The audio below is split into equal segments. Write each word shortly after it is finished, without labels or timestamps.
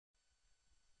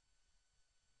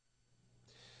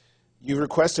You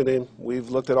requested him. We've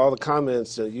looked at all the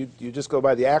comments. You just go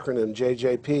by the acronym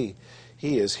JJP.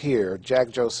 He is here.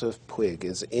 Jack Joseph Puig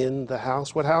is in the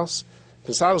house. What house?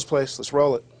 Pensado's place. Let's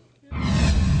roll it.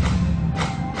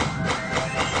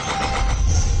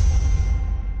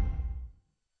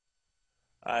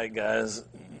 Hi, guys.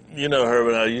 You know Herb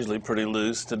and I are usually pretty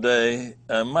loose. Today,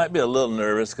 I might be a little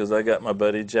nervous because I got my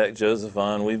buddy Jack Joseph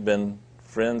on. We've been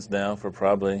friends now for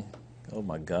probably, oh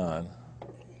my God,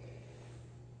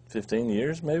 15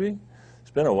 years maybe?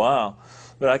 It's been a while.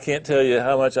 But I can't tell you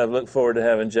how much I've looked forward to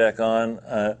having Jack on.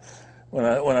 When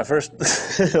I first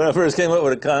when I first came up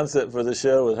with a concept for the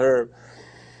show with Herb,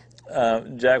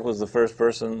 Jack was the first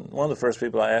person, one of the first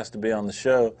people I asked to be on the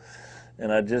show. And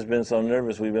I'd just been so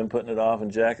nervous. We've been putting it off,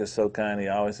 and Jack is so kind. He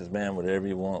always says, man, whatever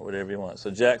you want, whatever you want.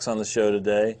 So Jack's on the show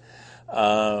today.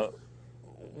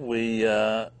 We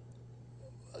had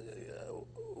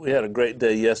a great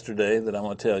day yesterday that I'm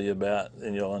going to tell you about,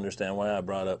 and you'll understand why I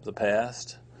brought up the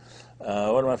past.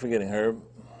 What am I forgetting, Herb?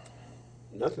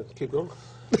 Nothing. Keep going.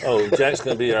 Oh, Jack's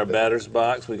going to be our batter's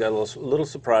box. We got a little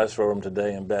surprise for him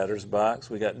today in batter's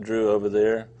box. We got Drew over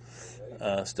there.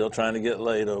 Still trying to get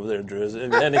laid over there, Drew. Have you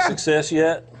had any success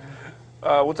yet?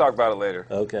 We'll talk about it later.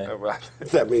 Okay.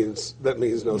 That means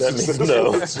no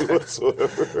success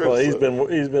whatsoever. Well, he's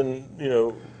been, you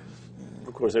know,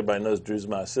 of course everybody knows Drew's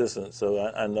my assistant,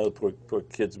 so I know poor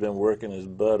kid's been working his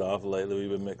butt off lately.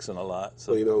 We've been mixing a lot.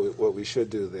 So well, you know what we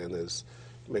should do then is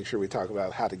make sure we talk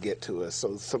about how to get to us,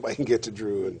 so somebody can get to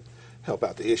Drew and help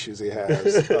out the issues he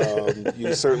has.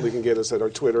 You certainly can get us at our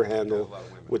Twitter handle,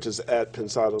 which is at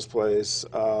Pensado's Place.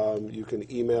 You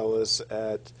can email us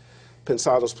at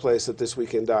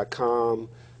pensadosplace@thisweekend.com.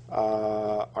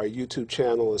 Our YouTube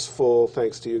channel is full,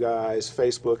 thanks to you guys.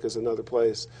 Facebook is another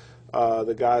place.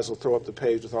 The guys will throw up the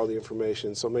page with all the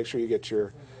information, so make sure you get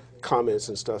your comments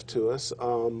and stuff to us.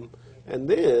 And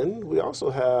then we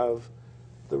also have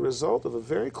the result of a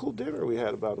very cool dinner we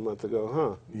had about a month ago,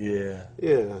 huh? Yeah.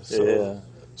 Yeah.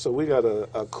 So we got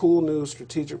a cool new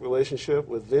strategic relationship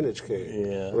with Vintage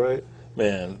King. Yeah. Right?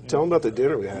 Man. Tell them about the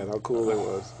dinner we had, how cool that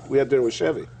was. We had dinner with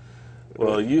Chevy.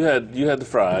 Well, you had the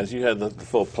fries, you had the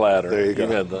full platter. There you go.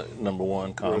 You had the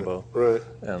 #1 combo. Right.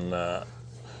 And,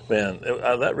 man,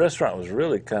 that restaurant was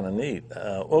really kind of neat.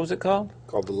 What was it called?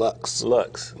 Called the Lux.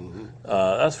 Lux. Mm-hmm.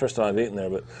 That's the first time I've eaten there,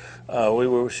 but we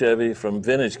were with Chevy from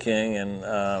Vintage King, and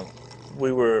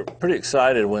we were pretty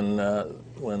excited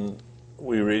when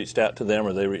we reached out to them,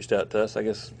 or they reached out to us. I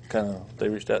guess they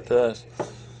reached out to us.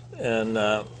 And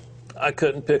I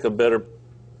couldn't pick a better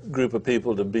group of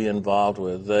people to be involved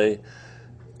with. They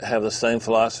have the same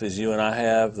philosophies you and I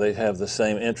have. They have the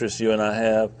same interests you and I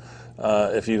have.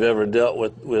 If you've ever dealt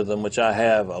with them, which I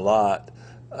have a lot,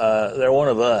 they're one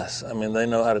of us. I mean, they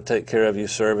know how to take care of you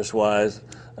service-wise.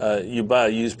 You buy a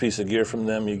used piece of gear from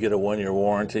them, you get a 1-year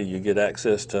warranty, you get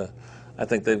access to, I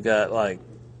think they've got like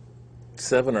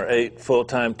 7 or 8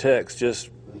 full-time techs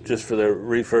just for their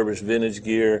refurbished vintage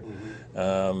gear.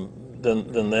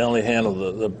 Then they only handle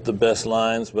the best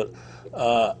lines. But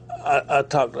I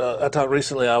talked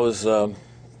recently. I was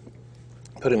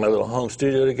putting my little home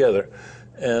studio together,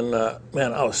 and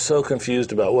man, I was so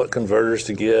confused about what converters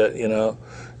to get, you know,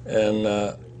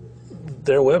 and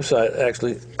their website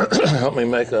actually helped me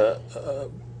make a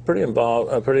pretty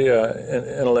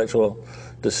intellectual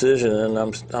decision, and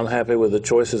I'm happy with the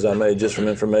choices I made just from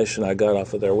information I got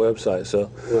off of their website. So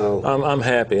I'm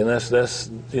happy, and that's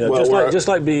you know, well, just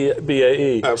like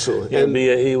BAE. Absolutely. You know,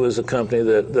 BAE was a company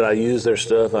that I use their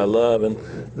stuff, I love, and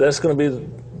that's going to be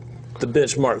the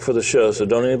benchmark for the show. So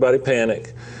don't anybody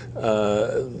panic.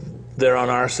 They're on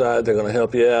our side. They're going to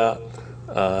help you out.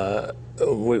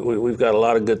 We've got a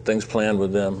lot of good things planned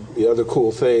with them. The other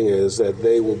cool thing is that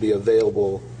they will be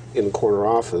available in the corner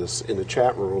office in the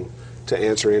chat room to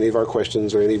answer any of our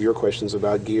questions or any of your questions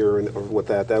about gear or what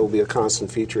that will be a constant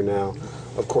feature now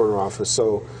of corner office.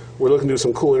 So we're looking to do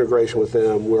some cool integration with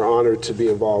them. We're honored to be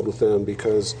involved with them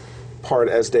because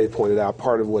as Dave pointed out,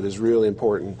 part of what is really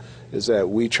important is that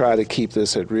we try to keep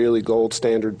this at really gold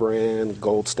standard brand,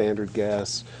 gold standard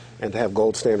guests, and to have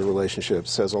gold standard relationships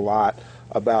says a lot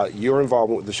about your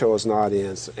involvement with the show as an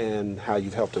audience and how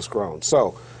you've helped us grow.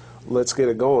 So let's get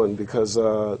it going, because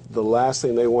the last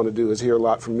thing they want to do is hear a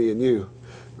lot from me and you.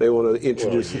 They want to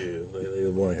introduce you. They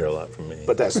want to hear a lot from me.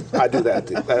 But I do that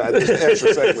too. It's an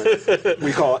extra segment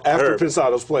we call After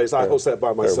Pensado's Place. I host that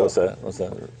by myself. What's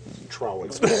that?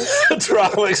 Trollick's Place.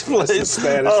 Trollick's Place. The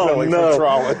Spanish spelling for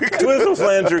Trollick. Twizzle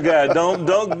flanger guy. Don't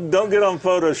get on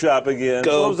Photoshop again.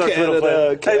 Go what was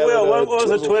Canada, Canada, hey Will, what was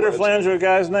the Twitter flanger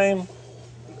guy's name?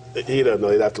 He doesn't know.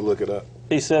 He'd have to look it up.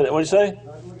 He said it. What'd you say?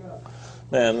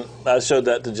 Man, I showed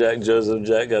that to Jack Joseph.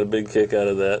 Jack got a big kick out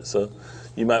of that. So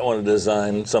you might want to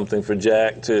design something for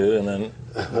Jack, too, and then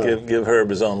give Herb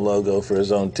his own logo for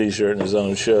his own T-shirt and his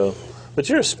own show. But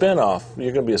you're a spinoff.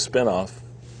 You're going to be a spinoff.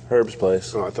 Herb's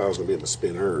Place. Oh, I thought I was going to be in the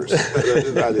Spinners. I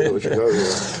didn't know what you're talking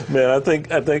about. Man, I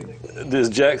think is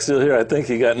Jack still here? I think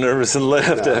he got nervous and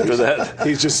left after that.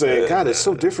 He's just saying, God, it's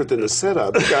so different than the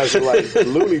setup. You guys are like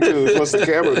Looney Tunes once the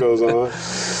camera goes on.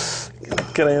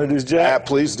 Can I introduce Jack?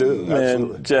 Please do. Man,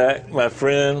 Absolutely. Jack, my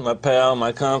friend, my pal,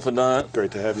 my confidant.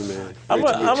 Great to have you, man. I'm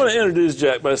going to introduce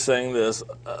Jack by saying this.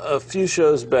 A few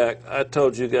shows back, I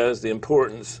told you guys the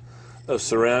importance of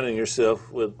surrounding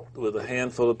yourself with a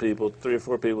handful of people, 3 or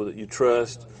 4 people that you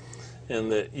trust,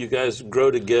 and that you guys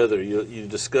grow together. You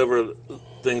discover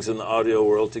things in the audio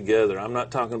world together. I'm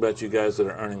not talking about you guys that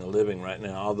are earning a living right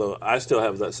now, although I still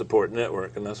have that support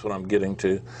network, and that's what I'm getting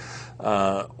to.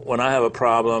 When I have a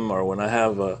problem or when I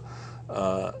have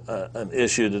an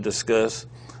issue to discuss,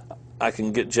 I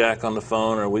can get Jack on the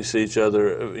phone, or we see each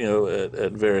other,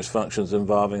 at various functions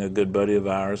involving a good buddy of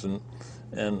ours, and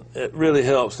it really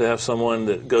helps to have someone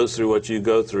that goes through what you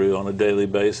go through on a daily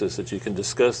basis that you can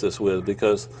discuss this with,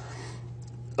 because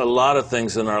a lot of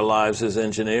things in our lives as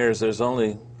engineers, there's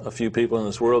only a few people in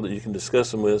this world that you can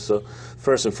discuss them with. So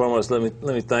first and foremost, let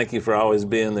me thank you for always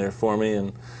being there for me.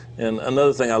 And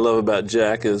another thing I love about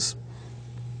Jack is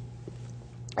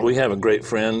we have a great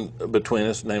friend between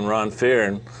us named Ron Fair,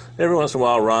 and every once in a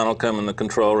while Ron will come in the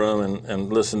control room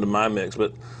and listen to my mix,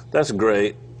 but that's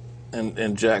great.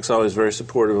 And Jack's always very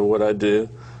supportive of what I do,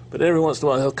 but every once in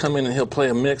a while he'll come in and he'll play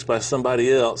a mix by somebody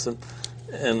else, and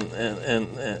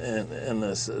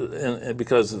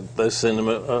because they send him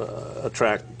a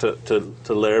track to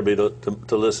Larrabee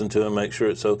to listen to and make sure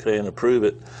it's okay and approve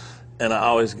it, and I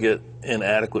always get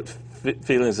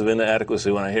feelings of inadequacy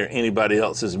when I hear anybody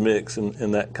else's mix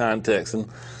in that context,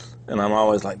 and I'm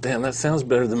always like, damn, that sounds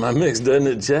better than my mix, doesn't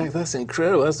it, Jack? That's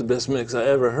incredible. That's the best mix I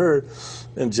ever heard.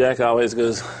 And Jack always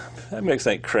goes, that mix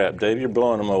ain't crap, Dave. You're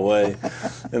blowing them away.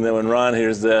 And then when Ron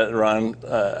hears that,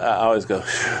 I always go,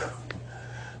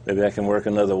 maybe I can work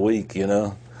another week,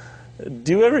 Do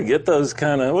you ever get those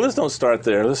kind of, well, let's don't start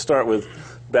there. Let's start with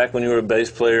back when you were a bass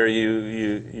player,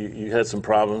 you had some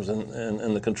problems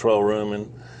in the control room, and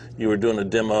you were doing a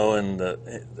demo, and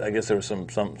I guess there was some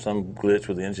glitch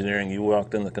with the engineering. You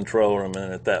walked in the control room,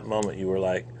 and at that moment you were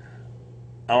like,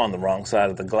 I'm on the wrong side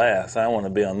of the glass. I want to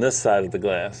be on this side of the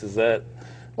glass. Is that?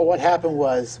 Well, what happened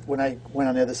was when I went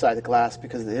on the other side of the glass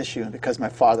because of the issue, and because my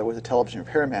father was a television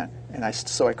repairman, and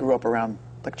so I grew up around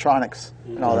electronics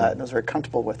and all that, and I was very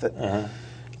comfortable with it. When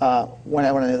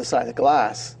I went on the other side of the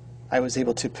glass, I was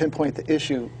able to pinpoint the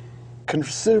issue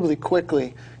considerably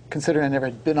quickly, considering I never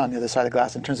had been on the other side of the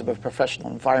glass in terms of a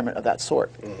professional environment of that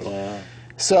sort.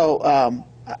 So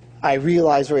I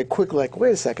realized very quickly, like,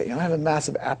 wait a second, I have a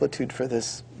massive aptitude for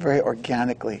this very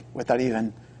organically without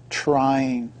even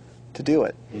trying to do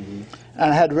it. And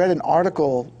I had read an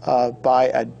article by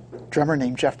a drummer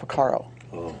named Jeff Porcaro.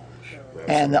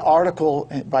 And the article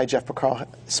by Jeff Porcaro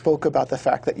spoke about the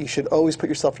fact that you should always put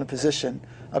yourself in a position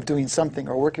of doing something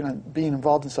or working on being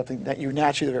involved in something that you're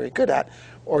naturally very good at,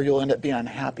 or you'll end up being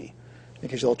unhappy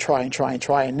because you'll try and try and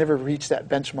try and never reach that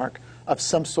benchmark of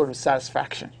some sort of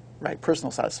satisfaction, right?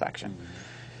 Personal satisfaction.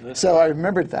 So I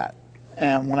remembered that.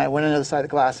 And when I went on the other side of the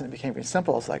glass and it became very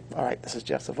simple, I was like, all right, this is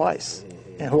Jeff's advice.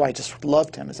 And who I just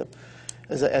loved him as a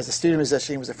student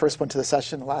musician. He was the first one to the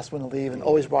session, the last one to leave, and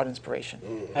always brought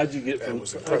inspiration. How'd you get from?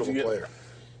 Was an incredible player.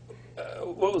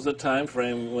 What was the time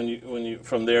frame when you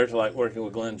from there to like working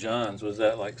with Glenn Johns? Was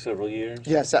that like several years?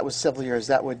 Yes, that was several years.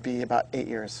 That would be about 8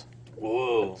 years.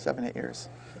 Whoa. 7, 8 years.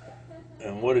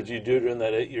 And what did you do during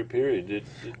that 8-year period?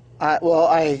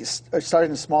 I started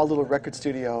in a small little record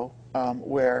studio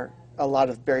where a lot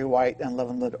of Barry White and Love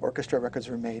and Lit Orchestra records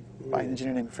were made by an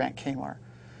engineer named Frank Kamar.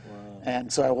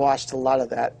 And so I watched a lot of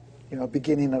that,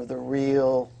 beginning of the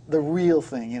real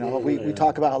thing. We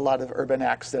talk about a lot of urban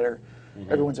acts that are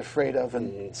everyone's afraid of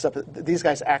and stuff. These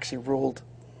guys actually ruled.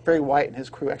 Barry White and his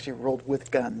crew actually ruled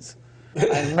with guns.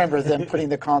 I remember them putting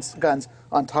the guns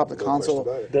on top of the console,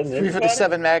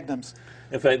 357 Magnums.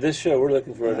 In fact, this show we're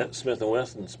looking for a Smith &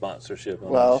 Wesson sponsorship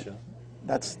on this show.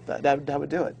 That would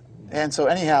do it. And so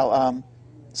anyhow,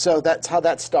 so that's how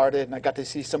that started, and I got to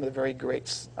see some of the very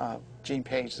greats. Gene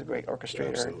Page is a great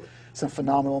orchestrator, some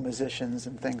phenomenal musicians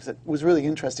and things. That was really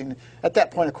interesting. At that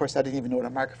point, of course, I didn't even know what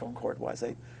a microphone cord was.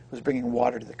 I was bringing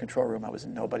water to the control room. I was a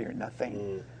nobody or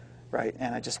nothing, right?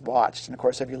 And I just watched. And of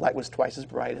course, every light was twice as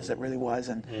bright as it really was,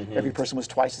 and every person was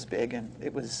twice as big, and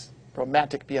it was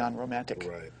romantic beyond romantic.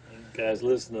 Right. Guys,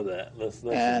 listen to that.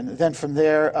 Listen. And then from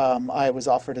there, I was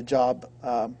offered a job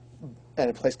at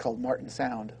a place called Martin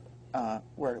Sound,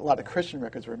 where a lot of Christian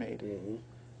records were made.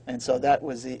 And so that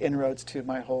was the inroads to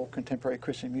my whole contemporary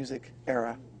Christian music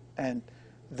era. And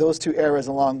those two eras,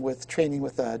 along with training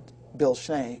with Bill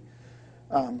Schnee,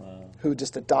 who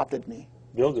just adopted me.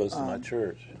 Bill goes to my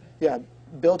church. Yeah,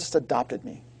 Bill just adopted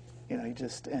me.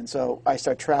 And so I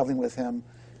started traveling with him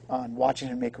on watching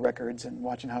him make records and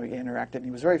watching how he interacted. And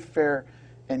he was very fair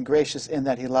and gracious in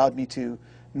that he allowed me to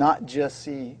not just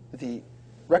see the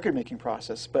record-making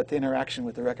process, but the interaction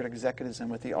with the record executives and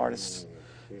with the artists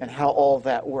and how all of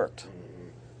that worked.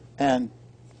 And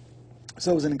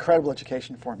so it was an incredible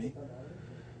education for me.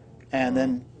 And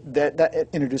then that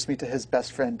introduced me to his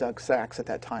best friend, Doug Sachs, at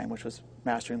that time, which was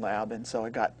Mastering Lab. And so I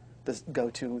got to go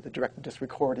to the direct disc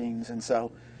recordings. And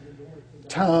so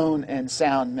tone and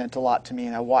sound meant a lot to me.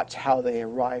 And I watched how they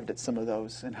arrived at some of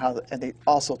those. And they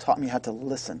also taught me how to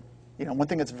listen. One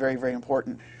thing that's very, very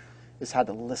important is how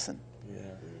to listen.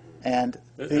 And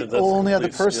the only other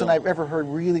person I've ever heard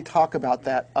really talk about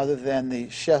that other than the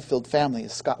Sheffield family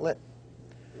is Scott Litt.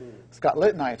 Scott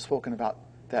Litt and I have spoken about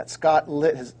that. Scott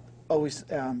Litt has always,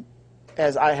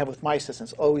 as I have with my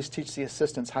assistants, always teach the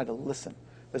assistants how to listen.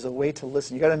 There's a way to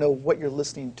listen. You got to know what you're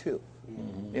listening to,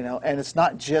 and it's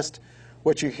not just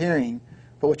what you're hearing,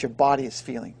 but what your body is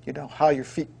feeling. How your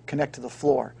feet connect to the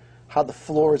floor, how the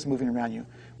floor is moving around you.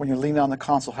 When you're leaning on the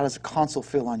console, how does the console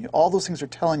feel on you? All those things are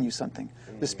telling you something.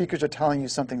 The speakers are telling you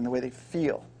something the way they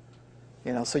feel.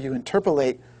 So you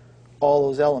interpolate all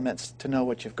those elements to know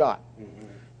what you've got.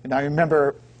 And I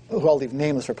remember, I'll leave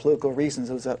nameless for political reasons,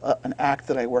 it was an act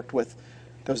that I worked with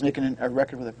that was making a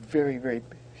record with a very, very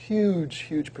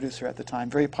huge producer at the time,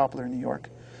 very popular in New York.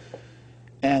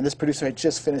 And this producer had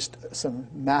just finished some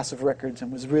massive records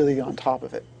and was really on top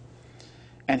of it.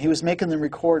 And he was making them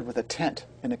record with a tent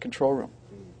in a control room.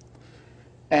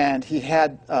 And he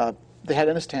had, they had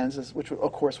NS10s, which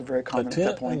of course were very common at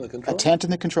that point. A tent in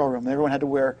the control room. Everyone had to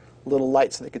wear little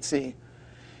lights so they could see.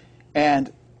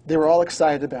 And they were all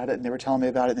excited about it, and they were telling me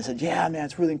about it. And they said, yeah, man,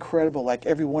 it's really incredible. Like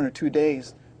every 1 or 2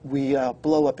 days, we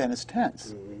blow up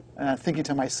NS10s. And I'm thinking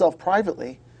to myself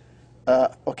privately,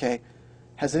 okay,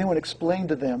 has anyone explained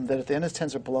to them that if the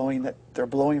NS10s are blowing, that they're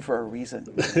blowing for a reason?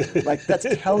 Like, that's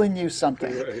telling you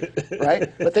something,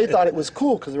 right? But they thought it was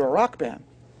cool because they were a rock band.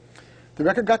 The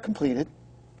record got completed.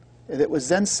 It was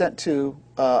then sent to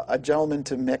a gentleman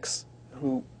to mix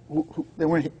who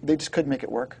they just couldn't make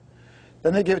it work.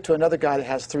 Then they gave it to another guy that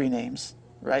has 3 names,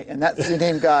 right? And that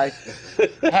 3-name guy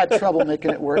had trouble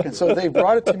making it work. And so they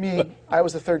brought it to me. I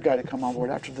was the 3rd guy to come on board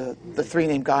after the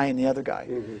 3-name guy and the other guy.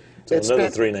 So another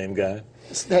 3-name guy.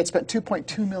 They had spent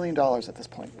 $2.2 million at this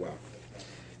point. Wow.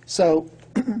 So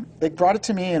they brought it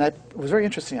to me, and it was very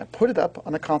interesting. I put it up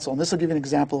on the console, and this will give you an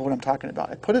example of what I'm talking about.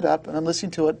 I put it up, and I'm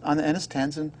listening to it on the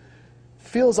NS10s, and it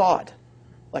feels odd.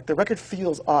 Like the record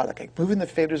feels odd. Like I'm moving the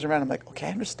faders around. I'm like, okay,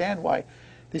 I understand why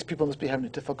these people must be having a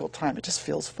difficult time. It just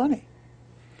feels funny.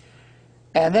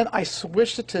 And then I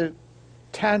switched it to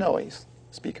tannoys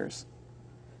speakers.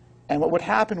 And what would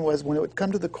happen was when it would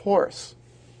come to the chorus,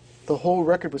 the whole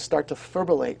record would start to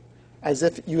fibrillate as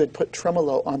if you had put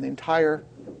tremolo on the entire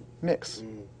mix.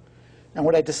 And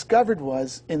what I discovered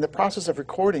was, in the process of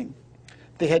recording,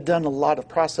 they had done a lot of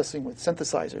processing with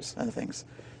synthesizers and things.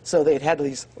 So they had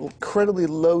these incredibly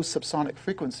low subsonic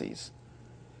frequencies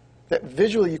that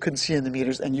visually you couldn't see in the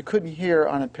meters and you couldn't hear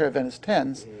on a pair of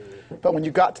NS10s. But when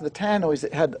you got to the tannoys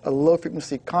that had a low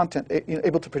frequency content,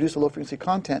 able to produce a low frequency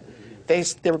content,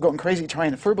 they were going crazy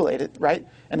trying to fibrillate it, right?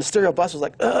 And the stereo bus was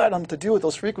like, I don't know what to do with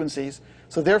those frequencies.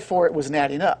 So therefore, it wasn't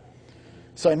adding up.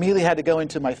 So I immediately had to go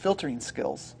into my filtering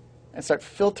skills and start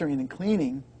filtering and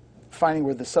cleaning, finding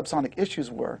where the subsonic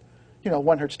issues were.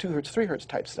 1 hertz, 2 hertz, 3 hertz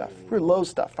type stuff, pretty low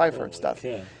stuff, 5 hertz stuff.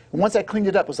 And once I cleaned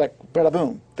it up, it was like, bada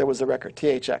boom, there was the record,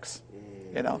 THX,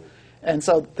 And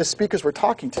so the speakers were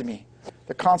talking to me.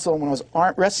 The console, when I was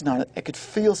resting on it, I could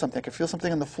feel something. I could feel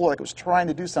something on the floor, like it was trying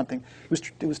to do something.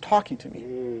 It was talking to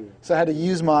me. So I had to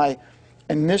use my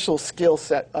initial skill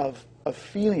set of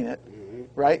feeling it,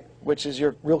 right, which is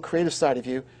your real creative side of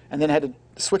you, and then I had to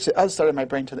switch the other side of my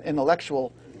brain to the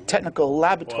intellectual, technical,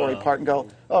 laboratory part and go,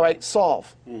 all right,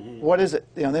 solve. What is it?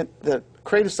 The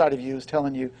creative side of you is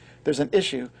telling you there's an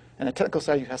issue, and the technical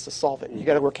side of you has to solve it. You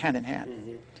got to work hand in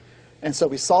hand. And so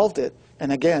we solved it,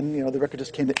 and again, the record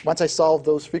just came. Once I solved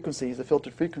those frequencies, the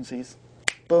filtered frequencies,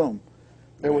 boom,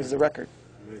 there was the record.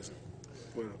 Amazing.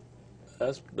 Wow.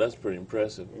 That's pretty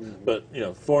impressive. But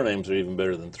 4 names are even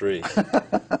better than 3.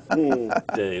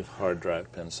 Dave, hard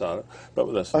drive, Pensado.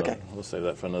 But that's okay. We'll save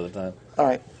that for another time. All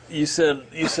right. You said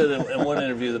in one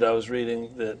interview that I was reading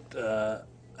that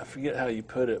I forget how you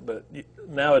put it, but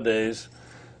nowadays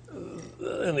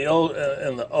in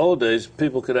the old days,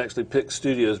 people could actually pick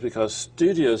studios because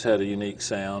studios had a unique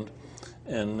sound,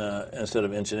 and instead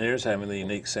of engineers having the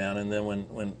unique sound. And then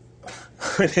when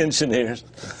engineers,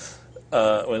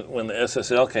 when the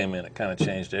SSL came in, it kind of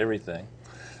changed everything.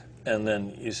 And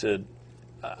then you said,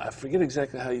 I forget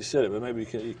exactly how you said it, but maybe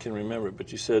you can remember it.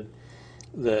 But you said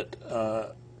that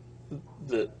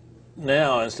that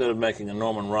now, instead of making a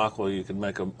Norman Rockwell, you could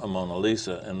make a Mona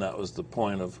Lisa, and that was the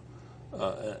point of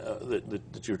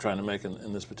that you were trying to make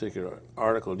in this particular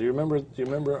article. Do you remember?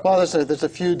 Well, there's a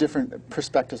few different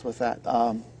perspectives with that.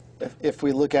 If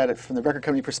we look at it from the record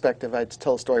company perspective, I'd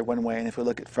tell a story one way, and if we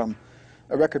look at it from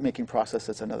a record-making process,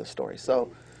 it's another story.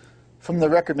 So from the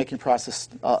record-making process,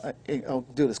 I'll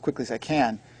do it as quickly as I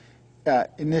can.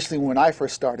 Initially, when I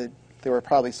first started, there were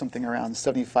probably something around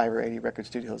 75 or 80 record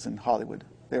studios in Hollywood.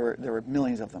 There were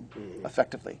millions of them,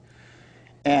 effectively.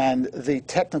 And the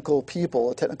technical people,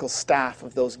 the technical staff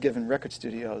of those given record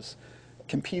studios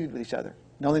competed with each other.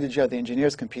 Not only did you have the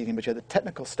engineers competing, but you had the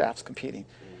technical staffs competing.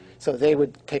 So they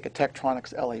would take a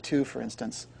Tektronix LA2, for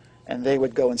instance, and they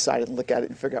would go inside and look at it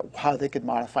and figure out how they could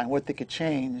modify and what they could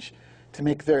change to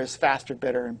make theirs faster,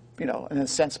 better, and, you know, in a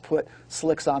sense, put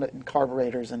slicks on it and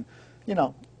carburetors, and, you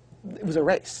know, it was a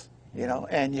race, you know.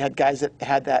 And you had guys that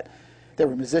had that. There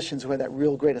were musicians who had that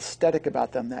real great aesthetic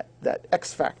about them, that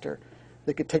X factor.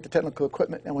 They could take the technical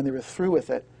equipment, and when they were through with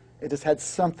it, it just had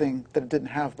something that it didn't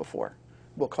have before.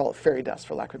 We'll call it fairy dust,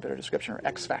 for lack of a better description, or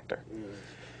X factor.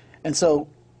 And so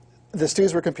the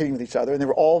studios were competing with each other, and they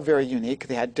were all very unique.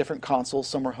 They had different consoles.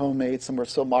 Some were homemade. Some were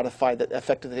so modified that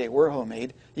effectively they were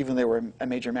homemade, even though they were a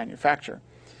major manufacturer.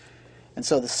 And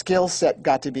so the skill set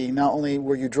got to be, not only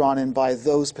were you drawn in by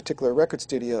those particular record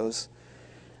studios,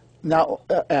 now,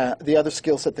 the other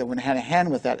skill set that went hand in hand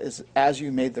with that is, as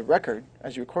you made the record,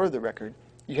 as you recorded the record,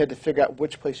 you had to figure out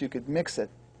which place you could mix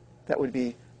it that would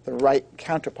be the right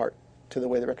counterpart to the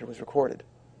way the record was recorded.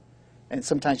 And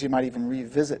sometimes you might even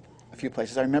revisit a few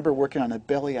places. I remember working on a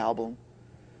Belly album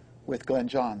with Glenn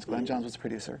Johns. Glenn Johns was the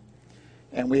producer.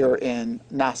 And we were in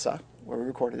NASA, where we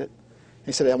recorded it.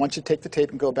 He said, I want you to take the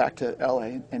tape and go back to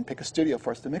LA and pick a studio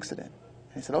for us to mix it in. And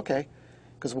he said, okay.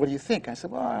 Because what do you think? I said,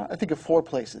 well, I think of 4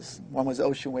 places. One was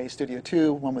Ocean Way Studio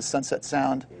 2, one was Sunset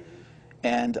Sound,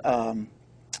 and other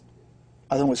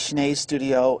one was Schnee's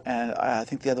studio, and I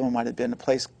think the other one might have been a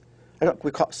place,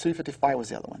 we call Studio 55 was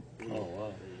the other one.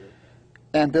 Oh,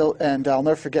 wow. And I'll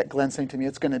never forget Glenn saying to me,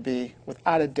 it's going to be,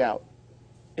 without a doubt,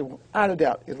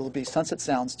 it'll be Sunset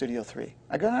Sound Studio 3.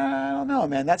 I go, I don't know,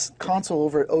 man. That's console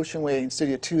over at Ocean Way in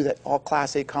Studio 2, that all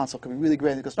Class A console could be really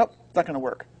great. And he goes, nope, it's not going to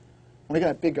work. And we got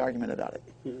a big argument about it.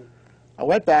 I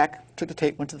went back, took the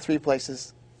tape, went to the 3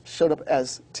 places, showed up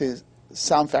to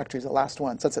Sound Factory as the last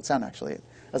one, Sunset Sound actually,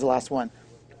 as the last one.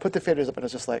 Put the faders up, and I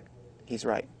was just like, he's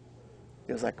right.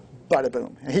 It was like, bada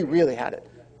boom. And he really had it,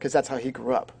 because that's how he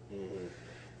grew up.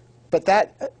 But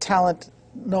that talent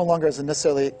no longer is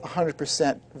necessarily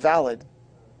 100% valid.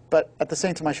 But at the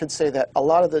same time, I should say that a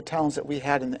lot of the talents that we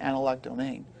had in the analog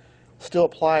domain still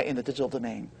apply in the digital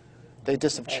domain. They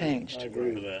just have changed. I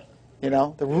agree with that. You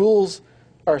know, the rules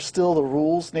are still the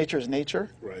rules. Nature is nature.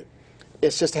 Right.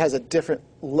 It just has a different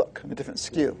look, a different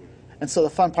skew. And so the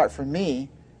fun part for me,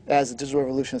 as the digital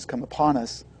revolution has come upon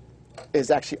us, is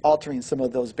actually altering some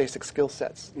of those basic skill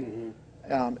sets.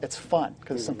 It's fun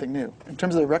because it's something new. In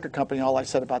terms of the record company, all I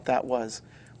said about that was,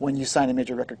 when you sign a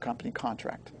major record company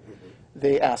contract,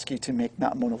 they ask you to make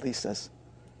not Mona Lisas,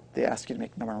 they ask you to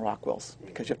make Norman Rockwells,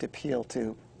 because you have to appeal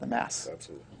to the mass.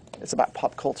 Absolutely. It's about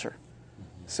pop culture.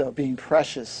 So being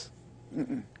precious,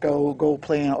 go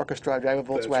play in an orchestra, drive a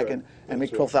Volkswagen, right. and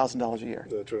make $12,000 a year.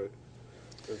 That's right.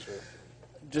 That's right.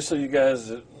 Just so you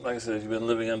guys, like I said, you've been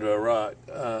living under a rock,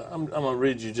 I'm going to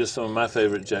read you just some of my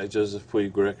favorite Jack Joseph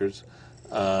Puig records.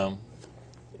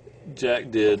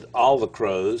 Jack did All the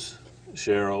Crows,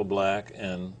 Cheryl, Black,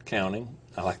 and Counting.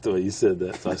 I like the way you said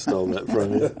that, so I stole that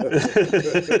from you.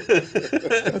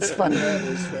 That's funny. That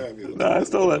was fabulous. No, I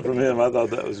stole that from him. I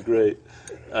thought that was great.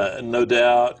 No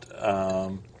Doubt,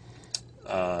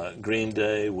 Green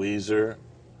Day, Weezer, a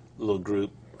little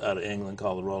group out of England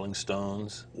called the Rolling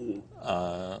Stones. Did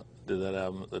that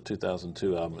album, the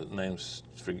 2002 album. The name's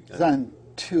I've done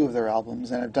 2 of their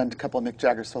albums, and I've done a couple of Mick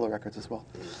Jagger solo records as well.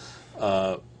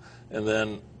 And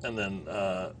then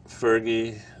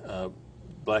Fergie,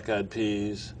 Black Eyed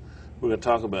Peas. We're going to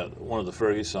talk about one of the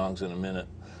Fergie songs in a minute.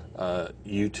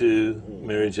 U2,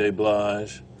 Mary J.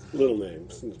 Blige. Little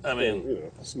names. I mean, you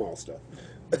know, small stuff.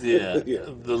 Yeah. Yeah.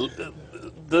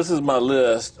 This is my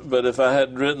list, but if I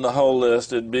had written the whole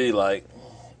list, it'd be like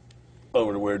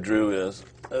over to where Drew is.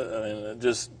 I mean,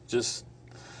 just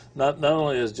not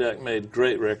only has Jack made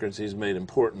great records, he's made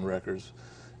important records.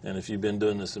 And if you've been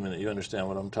doing this a minute, you understand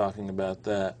what I'm talking about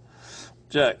that.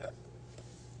 Jack,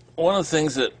 one of the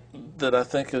things that I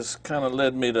think has kind of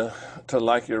led me to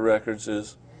like your records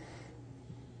is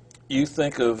you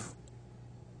think of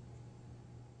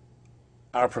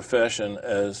our profession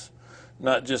as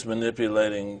not just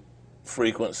manipulating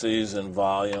frequencies and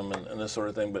volume and this sort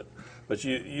of thing, but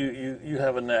you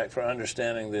have a knack for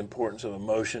understanding the importance of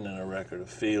emotion in a record, of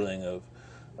feeling,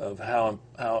 of how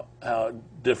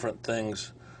different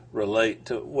things relate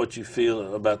to what you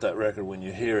feel about that record when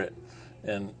you hear it,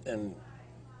 and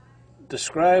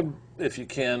describe, if you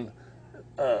can.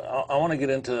 I want to get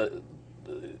into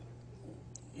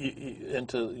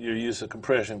your use of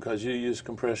compression, because you use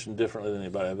compression differently than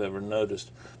anybody I've ever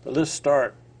noticed. But let's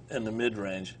start in the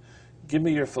mid-range. Give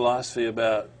me your philosophy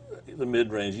about the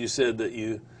mid-range. You said that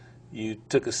you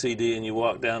took a CD and you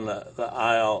walked down the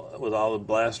aisle with all the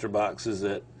blaster boxes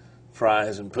at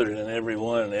Fry's and put it in every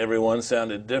one, and every one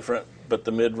sounded different, but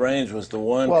the mid-range was the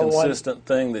one consistent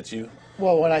thing that you...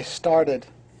 Well, when I started,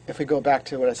 if we go back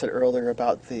to what I said earlier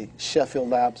about the Sheffield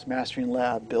Labs Mastering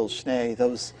Lab, Bill Schnee,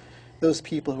 those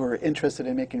people who are interested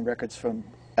in making records from,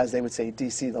 as they would say,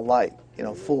 DC to light,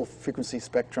 full frequency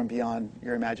spectrum beyond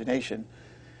your imagination,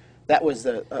 that was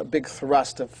a big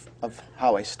thrust of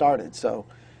how I started. So,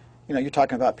 you're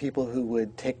talking about people who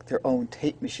would take their own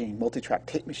tape machine, multi-track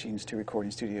tape machines to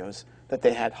recording studios that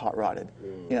they had hot rodded.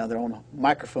 Their own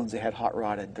microphones they had hot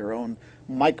rodded, their own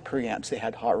mic preamps they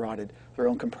had hot rodded, their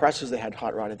own compressors they had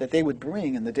hot rodded, that they would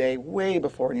bring in the day way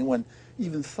before anyone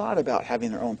even thought about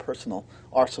having their own personal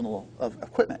arsenal of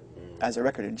equipment as a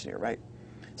record engineer, right?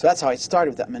 So that's how I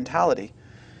started with that mentality.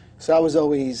 So I was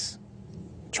always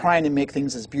trying to make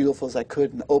things as beautiful as I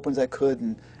could and open as I could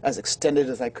and as extended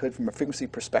as I could from a frequency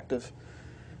perspective.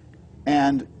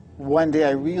 And one day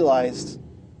I realized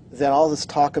that all this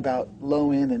talk about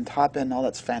low end and top end and all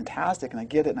that's fantastic, and I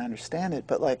get it and I understand it,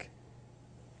 but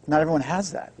not everyone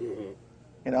has that.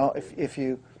 If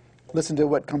you listen to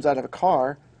what comes out of a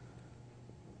car,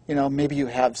 maybe you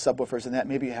have subwoofers in that,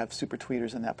 maybe you have super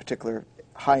tweeters in that particular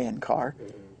high-end car,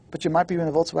 but you might be in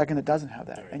a Volkswagen that doesn't have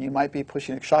that, and you might be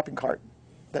pushing a shopping cart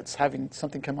that's having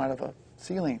something come out of a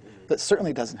ceiling that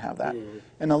certainly doesn't have that.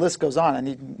 And the list goes on. I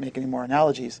needn't make any more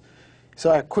analogies.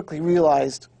 So I quickly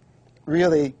realized,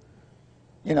 really,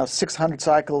 600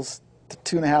 cycles to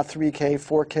 2.5, 3K,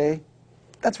 4K,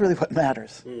 that's really what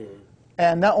matters.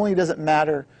 And not only does it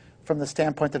matter from the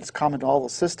standpoint that it's common to all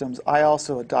those systems, I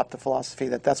also adopt the philosophy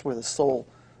that that's where the soul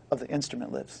of the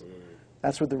instrument lives.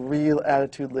 That's where the real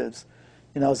attitude lives.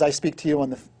 As I speak to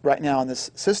you right now on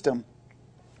this system,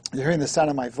 you're hearing the sound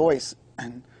of my voice,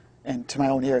 and to my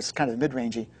own ear, it's kind of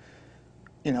mid-rangey,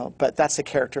 but that's the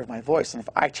character of my voice. And if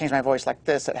I change my voice like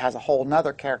this, it has a whole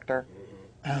nother character.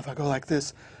 And if I go like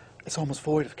this, it's almost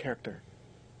void of character,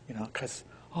 because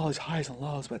all these highs and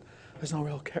lows, but there's no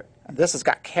real character. And this has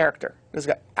got character. This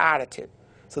has got attitude.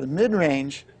 So the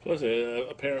mid-range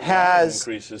apparent has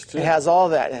increases too. It has all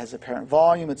that. It has apparent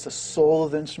volume. It's the soul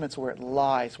of the instrument. It's where it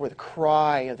lies, where the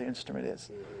cry of the instrument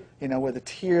is, where the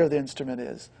tear of the instrument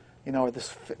is, or the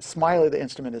smile of the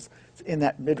instrument is. It's in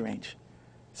that mid-range.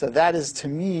 So that is, to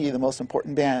me, the most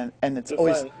important band. And it's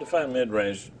always... Define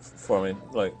mid-range for me.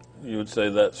 Like, you would say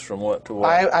that's from what to what?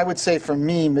 I would say, for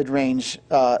me, mid-range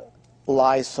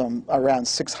lies from around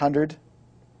 600.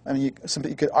 I mean, you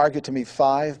could argue to me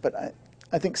 5, but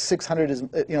I think 600 is,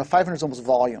 500 is almost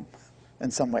volume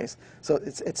in some ways. So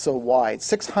it's so wide.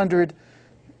 600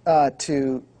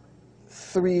 to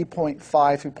 3.5,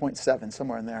 3.7,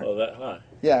 somewhere in there. Oh, that high?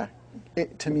 Yeah.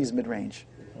 It, to me, is mid-range.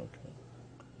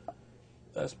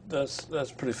 Okay.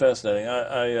 That's pretty fascinating.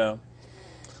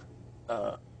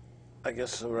 I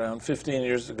guess around 15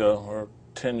 years ago or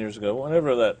 10 years ago,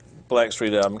 whenever that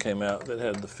Blackstreet album came out that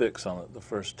had the fix on it, the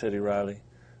first Teddy Riley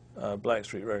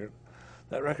Blackstreet record,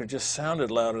 that record just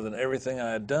sounded louder than everything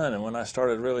I had done. And when I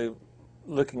started really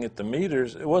looking at the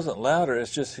meters, it wasn't louder.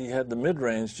 It's just he had the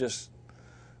mid-range just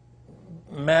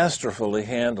masterfully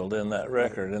handled in that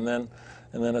record. And then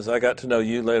as I got to know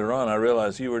you later on, I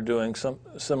realized you were doing some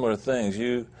similar things.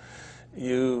 And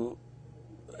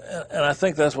I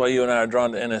think that's why you and I are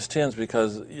drawn to NS10s,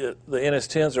 because the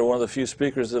NS10s are one of the few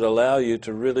speakers that allow you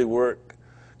to really work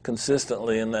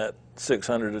consistently in that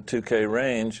 600 to 2K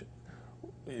range.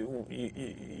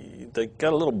 They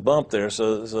got a little bump there,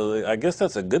 so I guess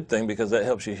that's a good thing, because that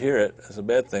helps you hear it. It's a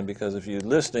bad thing, because if you're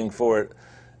listening for it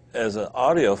as an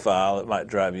audio file, it might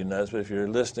drive you nuts. But if you're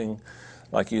listening,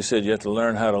 like you said, you have to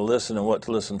learn how to listen and what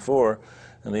to listen for.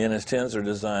 and the NS10s are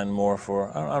designed more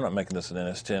for, I'm not making this an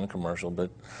NS10 commercial,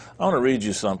 but I want to read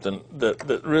you something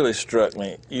that really struck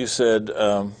me. You said,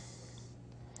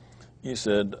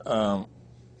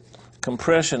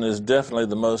 compression is definitely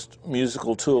the most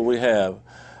musical tool we have.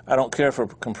 I don't care for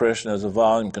compression as a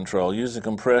volume control. Using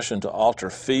compression to alter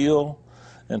feel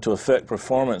and to affect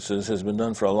performances has been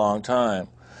done for a long time.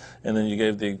 And then you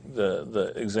gave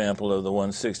the example of the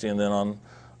 160, and then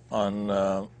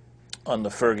on the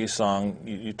Fergie song,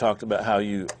 you talked about how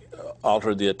you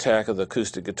altered the attack of the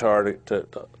acoustic guitar to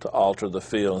alter the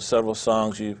feel. In several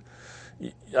songs,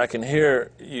 I can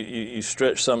hear you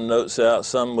stretch some notes out,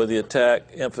 some with the attack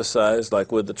emphasized,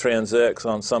 like with the Trans X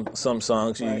on some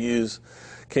songs you use.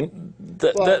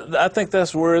 I think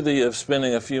that's worthy of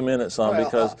spending a few minutes on,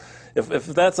 because if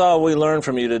that's all we learn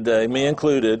from you today, me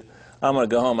included, I'm going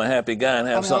to go home a happy guy and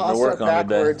have something to work on today. I'll start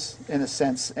backwards in a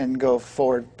sense and go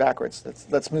forward backwards.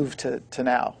 Let's move to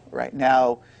now. Right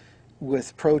now,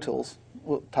 with Pro Tools,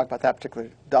 we'll talk about that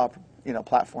particular DAW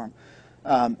platform.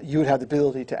 You would have the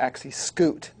ability to actually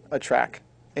scoot a track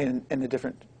in a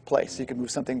different place. You can move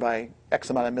something by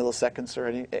X amount of milliseconds or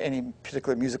any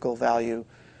particular musical value,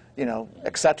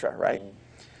 etc. Right?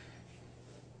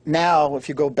 Now, if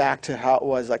you go back to how it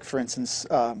was, like for instance,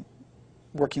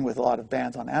 working with a lot of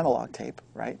bands on analog tape,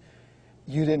 right?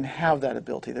 You didn't have that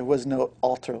ability. There was no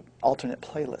alternate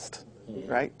playlist,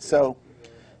 right? So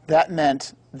that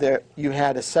meant that you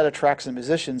had a set of tracks and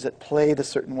musicians that played a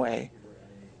certain way,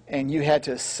 and you had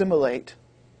to assimilate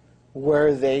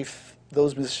where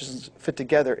those musicians fit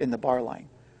together in the bar line.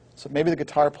 So maybe the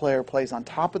guitar player plays on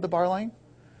top of the bar line,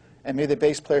 and maybe the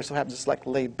bass player so happens to like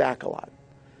laid back a lot.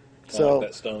 So like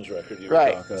that Stones record you were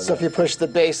talking about. So if you push the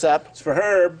bass up, it's for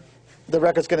Herb. The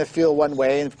record's going to feel one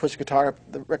way, and if you push the guitar up,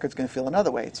 the record's going to feel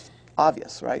another way. It's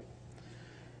obvious, right?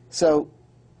 So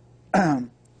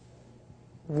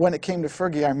when it came to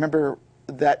Fergie, I remember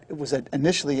that it was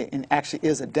initially, and actually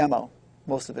is a demo.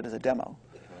 Most of it is a demo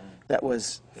that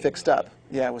was fixed up.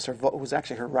 Yeah, it was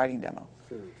actually her writing demo.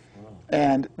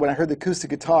 And when I heard the acoustic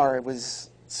guitar, it was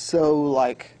so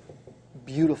like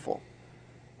beautiful,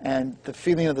 and the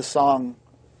feeling of the song.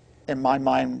 In my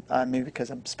mind, maybe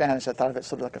because I'm Spanish, I thought of it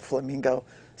sort of like a flamingo,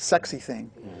 sexy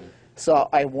thing. So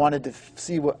I wanted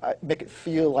to make it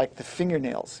feel like the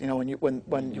fingernails. When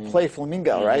you play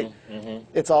flamingo, right?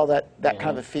 It's all that kind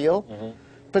of a feel.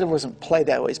 But it wasn't played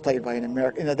that way. It's played by an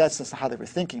American. That's just how they were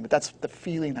thinking. But that's the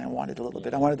feeling I wanted a little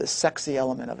bit. I wanted the sexy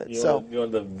element of it. You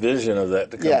wanted the vision of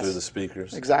that to come through the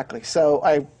speakers. Exactly. So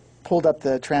I pulled up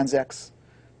the Trans X,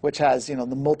 which has the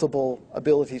multiple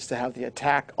abilities to have the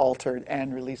attack altered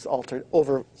and release altered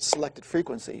over selected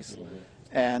frequencies.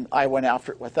 And I went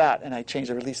after it with that, and I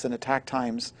changed the release and attack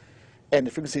times and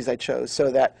the frequencies I chose so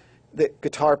that the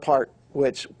guitar part,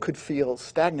 which could feel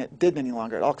stagnant, didn't any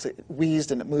longer. It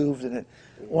wheezed and it moved and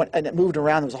it moved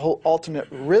around. There was a whole alternate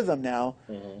rhythm now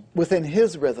within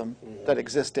his rhythm that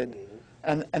existed.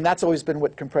 And that's always been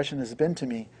what compression has been to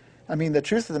me. I mean, the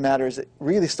truth of the matter is it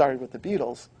really started with the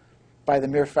Beatles, by the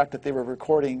mere fact that they were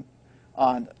recording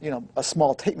on a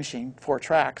small tape machine, 4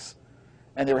 tracks,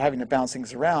 and they were having to bounce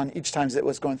things around. Each time it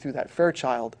was going through that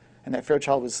Fairchild, and that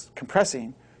Fairchild was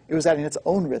compressing, it was adding its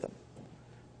own rhythm.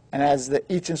 And as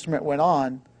each instrument went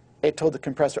on, it told the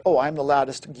compressor, oh, I'm the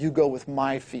loudest, you go with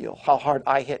my feel, how hard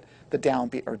I hit the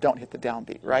downbeat or don't hit the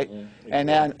downbeat, right? And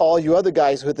then all you other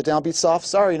guys who hit the downbeat soft,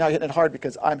 sorry, you're not hitting it hard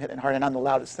because I'm hitting it hard and I'm the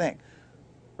loudest thing,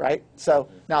 right? So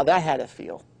now that had a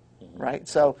feel, right?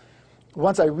 So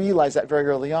once I realized that very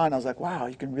early on, I was like, wow,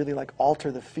 you can really like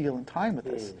alter the feel and time with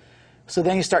this. So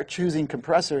then you start choosing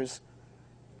compressors,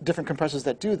 different compressors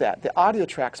that do that. The audio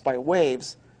tracks by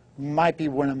Waves might be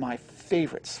one of my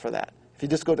favorites for that. If you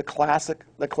just go to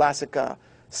the classic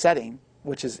setting,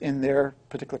 which is in their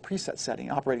particular preset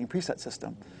setting, operating preset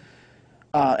system,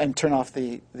 and turn off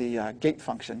the gate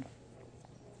function,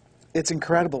 it's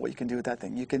incredible what you can do with that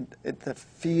thing. The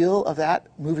feel of that,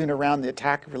 moving around the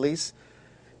attack release,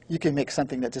 you can make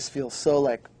something that just feels so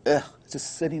like, ugh,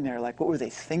 just sitting there like, what were they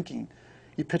thinking?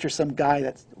 You picture some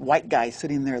guy, white guy,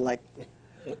 sitting there like,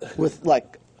 with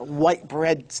like a white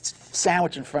bread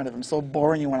sandwich in front of him, so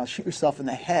boring you want to shoot yourself in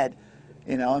the head,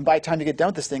 and by the time you get done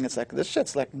with this thing, it's like, this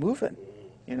shit's like moving,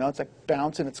 it's like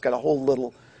bouncing, it's got a whole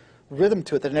little rhythm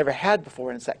to it that it never had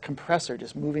before, and it's that compressor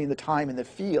just moving the time and the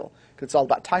feel, because it's all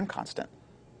about time constant,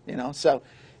 so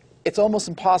it's almost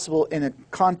impossible in a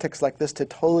context like this to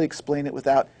totally explain it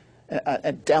without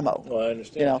a demo. Well, I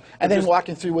understand. And then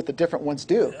walking through what the different ones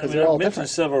do, because they're all different. I've mentioned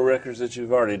several records that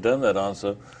you've already done that on,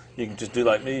 so you can just do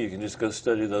like me. You can just go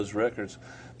study those records.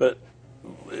 But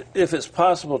if it's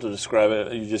possible to describe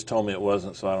it, you just told me it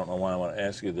wasn't, so I don't know why I want to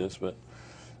ask you this, but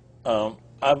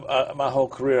my whole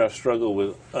career I've struggled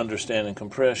with understanding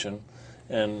compression,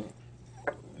 and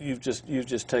you've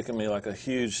just taken me like a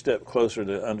huge step closer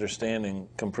to understanding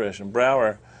compression.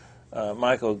 Brower,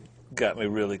 Michael got me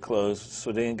really close.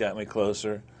 Swedin got me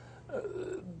closer.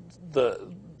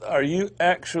 Are you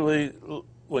actually,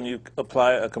 when you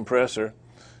apply a compressor,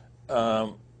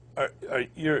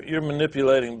 you're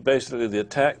manipulating basically the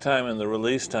attack time and the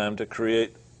release time to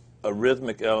create a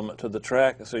rhythmic element to the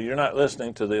track? So you're not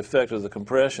listening to the effect of the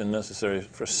compression necessary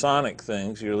for sonic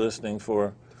things. You're listening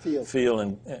for feel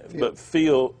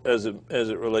as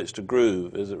it relates to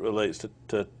groove, as it relates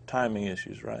to timing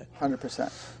issues, right?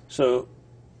 100%. So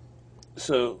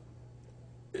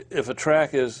if a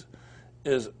track is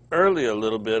early a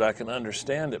little bit, I can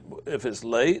understand it. If it's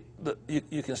late,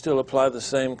 you can still apply the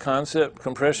same concept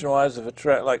compression-wise. If a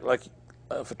track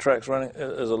if a track's running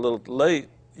is a little late,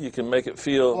 you can make it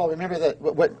feel. Well, remember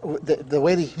that the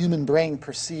way the human brain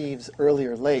perceives early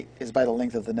or late is by the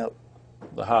length of the note.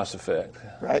 The Haas effect.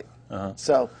 Right.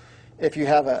 So, if you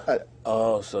have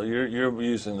so you're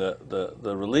using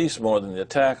the release more than the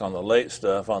attack on the late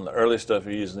stuff. On the early stuff,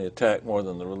 you're using the attack more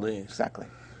than the release. Exactly.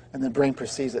 And the brain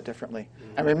perceives it differently.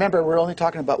 And remember, we're only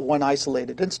talking about one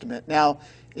isolated instrument. Now,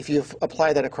 if you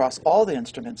apply that across all the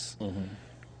instruments,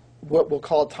 what we'll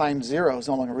call time zero is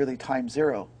no longer really time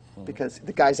zero, because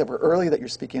the guys that were early that you're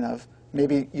speaking of,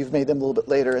 maybe you've made them a little bit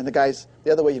later, and the guys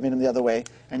the other way, you've made them the other way,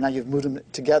 and now you've moved them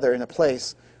together in a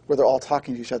place where they're all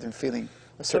talking to each other and feeling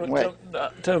a certain way.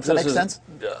 Does that make sense?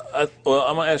 Well,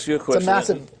 I'm going to ask you a question. It's a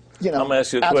massive, I'm going to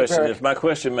ask you a question. If my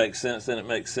question makes sense, then it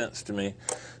makes sense to me.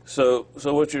 So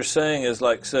what you're saying is,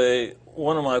 like, say,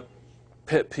 one of my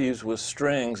pet peeves with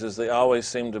strings is they always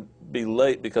seem to be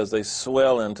late because they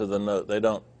swell into the note. They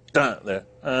don't there,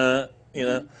 you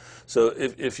know. So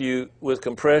if you, with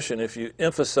compression, if you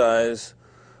emphasize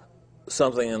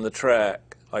something in the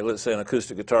track, like let's say an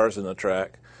acoustic guitar's in the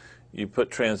track, you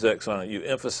put trans-X on it, you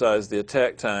emphasize the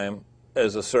attack time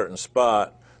as a certain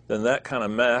spot, then that kind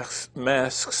of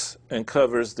masks and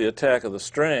covers the attack of the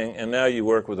string, and now you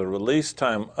work with a release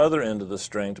time other end of the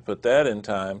string to put that in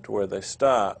time to where they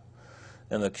stop.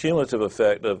 And the cumulative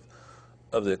effect of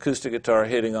the acoustic guitar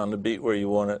hitting on the beat where you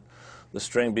want it, the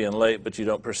string being late, but you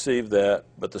don't perceive that,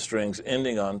 but the string's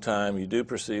ending on time, you do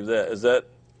perceive that. Is that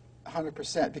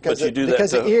 100%? Because but you do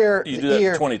because that the ear, you do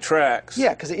that to 20 tracks. Yeah,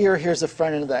 because the ear hears the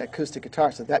front end of that acoustic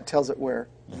guitar, so that tells it where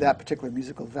that particular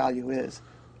musical value is,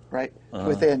 right?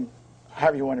 Within,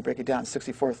 however you want to break it down,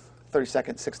 64th,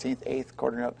 32nd, 16th, 8th,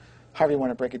 quarter note, however you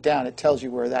want to break it down, it tells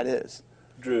you where that is.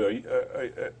 Drew,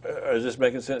 is this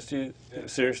making sense to you?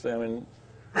 Seriously, I mean,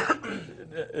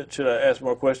 should I ask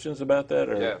more questions about that?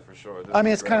 Or? Yeah, for sure. I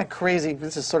mean, it's kind of crazy.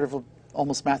 This is sort of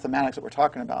almost mathematics that we're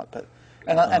talking about, but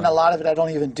and a lot of it, I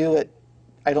don't even do it.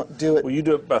 I don't do it. Well, you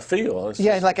do it by feel. It's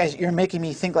yeah, like you're making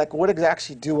me think like, what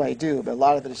exactly do I do? But a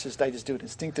lot of it is just I just do it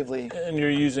instinctively. And you're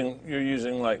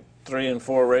using like 3 and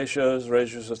 4 ratios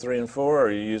of 3 and 4, or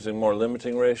are you using more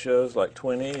limiting ratios like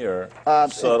 20 or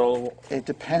subtle? It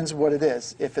depends what it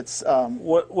is. If it's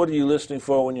what are you listening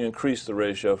for when you increase the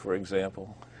ratio, for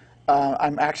example?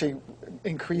 I'm actually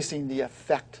increasing the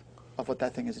effect of what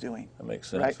that thing is doing. That makes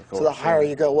sense. Right. Of course, so the higher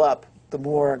you go up, the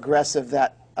more aggressive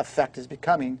that effect is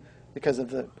becoming because of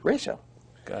the ratio.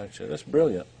 Gotcha. That's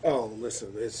brilliant. Oh,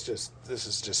 listen, this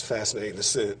is just fascinating to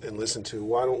sit and listen to.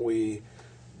 Why don't we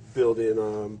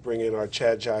bring in our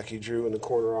chat jockey, Drew, in the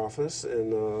corner office,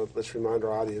 and let's remind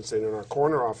our audience that in our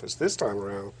corner office this time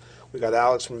around, we got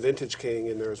Alex from Vintage King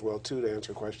in there as well, too, to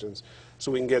answer questions.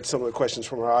 So we can get some of the questions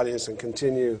from our audience and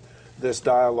continue this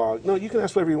dialogue. No, you can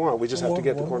ask whatever you want. We just have to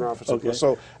get the corner office. Okay.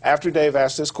 So after Dave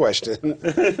asked this question,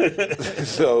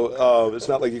 so it's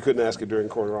not like you couldn't ask it during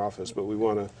corner office, but we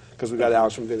want to, because we got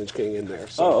Alex from Vintage King in there.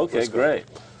 So okay, great.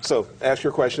 So ask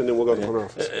your question, then we'll go to the corner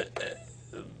office.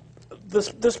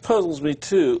 This puzzles me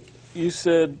too. You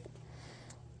said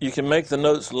you can make the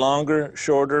notes longer,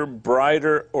 shorter,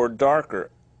 brighter, or darker.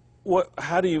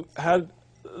 How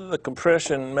the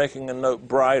compression making a note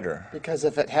brighter? Because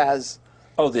if it has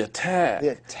the attack.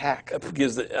 The attack. It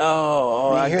gives the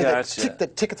I hear got you. The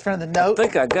tick at the front of the note. I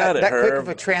think I got it, That quick Herb. of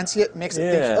a transient makes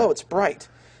it think, oh, it's bright.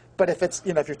 But if it's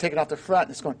if you're taking off the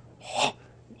front, it's going,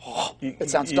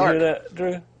 it sounds dark. You hear that,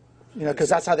 Drew? Because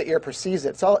that's how the ear perceives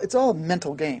it. It's all a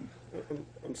mental game.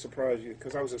 I'm surprised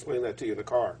because I was explaining that to you in the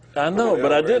car. I know,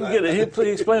 but I didn't get it. He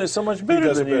explained it so much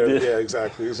better than you did. Yeah,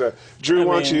 exactly. Drew,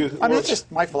 why don't you? It's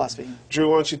just my philosophy. Drew,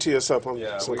 why don't you tee us up on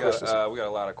some questions? We got a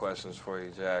lot of questions for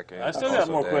you, Jack. And I still got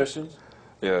more questions.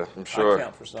 Yeah, I'm sure. I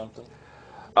count for something.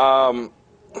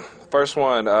 First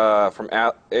one from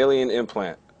Alien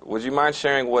Implant. would you mind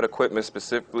sharing what equipment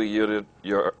specifically yielded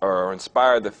or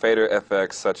inspired the fader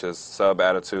FX, such as sub,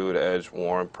 attitude, edge,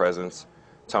 warm, presence,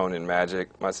 tone, and magic?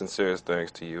 My sincerest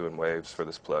thanks to you and Waves for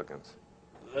this plugins.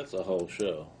 That's a whole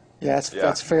show. Yeah,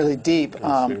 that's fairly deep.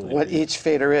 What each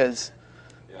fader is.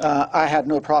 I have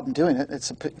no problem doing it.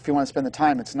 It's if you want to spend the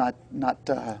time, it's not Well,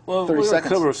 30 we're going to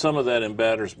seconds. cover some of that in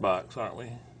Batter's Box, aren't we?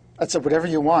 That's whatever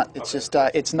you want. It's just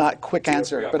it's not quick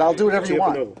answer, but I'll do whatever you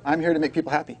want. I'm here to make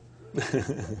people happy.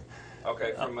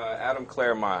 Okay, from Adam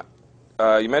Claremont.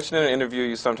 You mentioned in an interview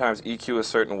you sometimes EQ a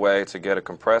certain way to get a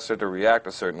compressor to react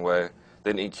a certain way,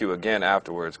 then EQ again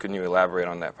afterwards. Can you elaborate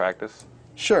on that practice?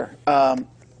 Sure.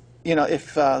 You know,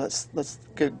 if let's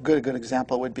a good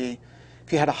example would be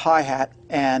if you had a hi-hat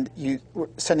and you were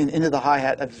sending into the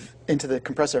hi-hat into the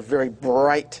compressor a very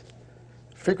bright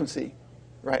frequency,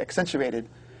 right, accentuated.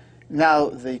 Now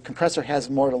the compressor has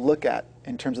more to look at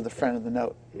in terms of the front of the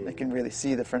note. They can really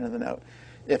see the front of the note.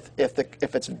 If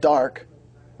it's dark,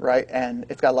 right, and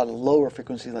it's got a lot of lower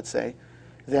frequency, let's say,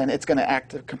 then it's going to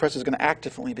act. The compressor is going to act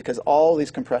differently because all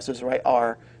these compressors, right,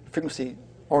 are frequency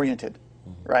oriented,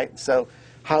 right. So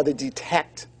how they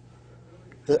detect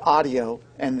the audio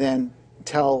and then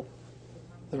tell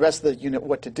the rest of the unit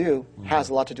what to do has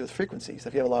a lot to do with frequencies.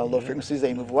 If you have a lot of low frequencies,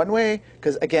 they move one way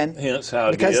because again,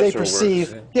 because they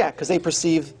perceive, because they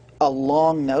perceive a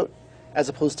long note as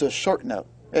opposed to a short note.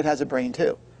 It has a brain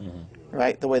too,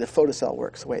 right? The way the photocell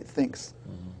works, the way it thinks.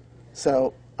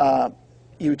 So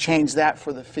you change that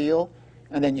for the feel,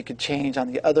 and then you could change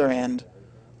on the other end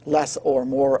less or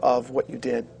more of what you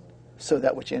did, so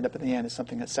that what you end up in the end is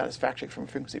something that's satisfactory from a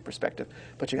frequency perspective,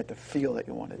 but you get the feel that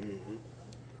you wanted.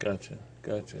 Gotcha.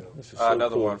 This is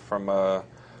Another cool. one from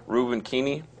Ruben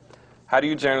Keeney. How do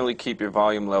you generally keep your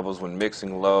volume levels when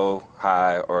mixing low,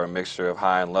 high, or a mixture of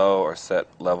high and low, or set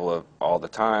level of all the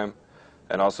time?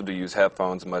 And also, do you use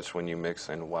headphones much when you mix,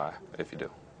 and why, if you do?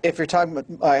 If you're talking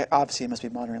about, obviously it must be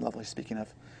monitoring level you're speaking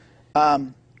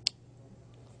of.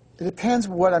 It depends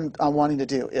what I'm wanting to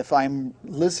do. If I'm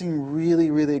listening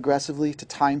really, really aggressively to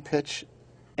time, pitch,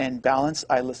 and balance,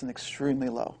 I listen extremely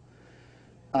low.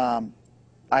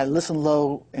 I listen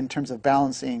low in terms of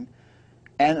balancing,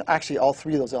 and actually all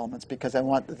three of those elements, because I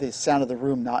want the sound of the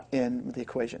room not in the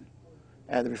equation.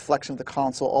 And the reflection of the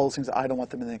console, all those things, I don't want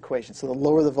them in the equation. So the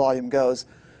lower the volume goes,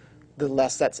 the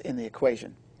less that's in the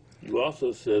equation. You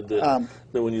also said that,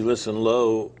 that when you listen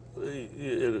low,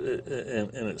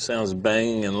 and it sounds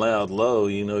banging and loud low,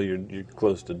 you know you're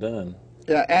close to done.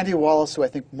 Yeah, Andy Wallace, who I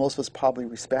think most of us probably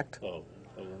respect,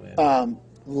 Man.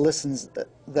 listens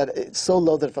that it's so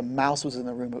low that if a mouse was in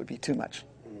the room, it would be too much.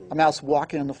 A mouse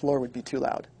walking on the floor would be too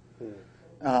loud.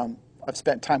 I've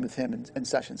spent time with him in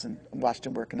sessions and watched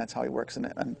him work, and that's how he works.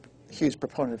 And I'm a huge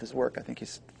proponent of his work. I think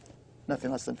he's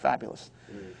nothing less than fabulous.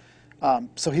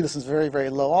 So he listens very, very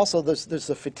low. Also, there's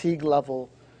the fatigue level,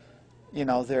 you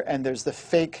know, and there's the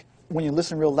fake. When you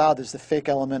listen real loud, there's the fake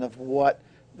element of what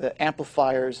the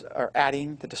amplifiers are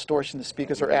adding, the distortion the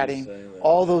speakers are adding,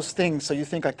 all those things. So you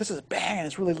think like, this is bang,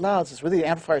 it's really loud. So it's really the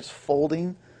amplifier's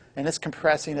folding and it's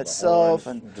compressing itself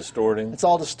and distorting. It's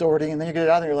all distorting, and then you get it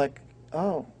out and you're like,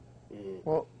 oh,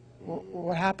 well,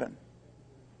 what happened?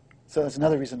 So that's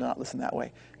another reason to not listen that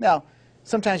way. Now,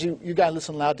 sometimes you got to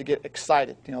listen loud to get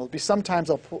excited. You know, there'll be sometimes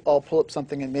I'll pull up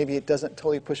something and maybe it doesn't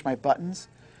totally push my buttons,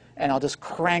 and I'll just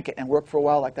crank it and work for a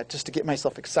while like that just to get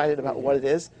myself excited about what it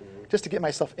is, just to get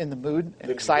myself in the mood and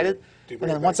excited. And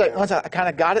then once I kind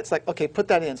of got it, it's like, okay, put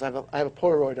that in. So I have a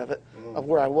Polaroid of it, of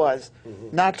where I was.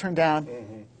 Now turn down,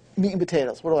 meat and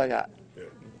potatoes. What do I got?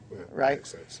 Right?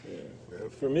 Makes sense.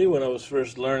 For me, when I was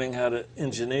first learning how to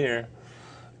engineer,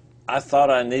 I thought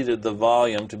I needed the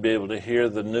volume to be able to hear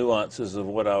the nuances of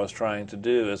what I was trying to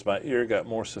do. As my ear got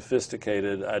more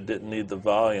sophisticated, I didn't need the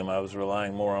volume. I was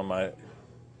relying more on my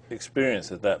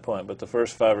experience at that point. But the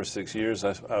first 5 or 6 years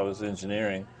I was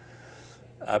engineering,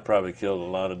 I probably killed a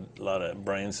lot of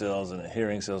brain cells and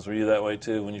hearing cells. Were you that way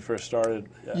too when you first started?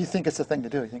 Yeah. You think it's the thing to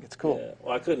do. You think it's cool. Yeah.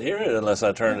 Well, I couldn't hear it unless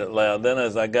I turned it loud. Then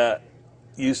as I got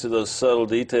used to those subtle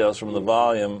details from the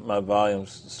volume, my volume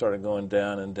started going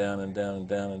down and down and down and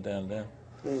down and down and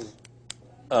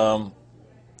down.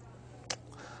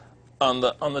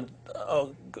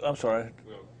 I'm sorry.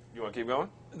 You want to keep going?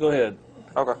 Go ahead.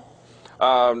 Okay.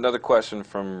 Another question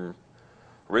from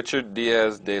Richard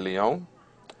Diaz de Leon.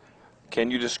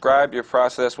 Can you describe your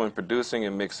process when producing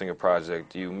and mixing a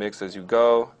project? Do you mix as you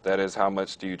go? That is, how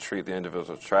much do you treat the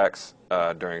individual tracks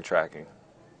during tracking?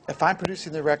 If I'm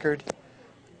producing the record,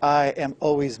 I am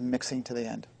always mixing to the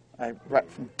end. Right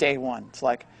from day one. It's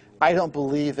like I don't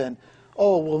believe in,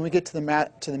 oh, when we get to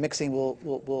the mixing,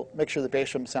 we'll make sure the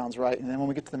bass drum sounds right, and then when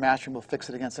we get to the mastering, we'll fix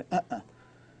it again. It's like,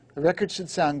 The record should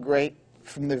sound great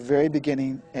from the very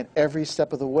beginning and every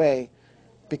step of the way,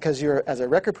 because you're, as a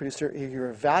record producer, you're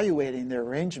evaluating the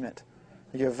arrangement,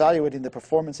 you're evaluating the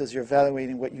performances, you're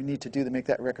evaluating what you need to do to make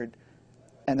that record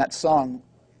and that song,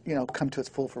 you know, come to its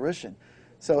full fruition.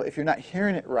 So if you're not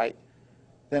hearing it right,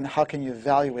 then how can you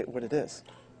evaluate what it is?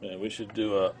 Man, we should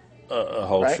do a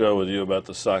whole Right? show with you about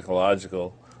the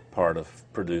psychological part of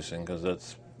producing, because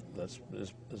that's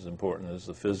as important as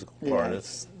the physical part.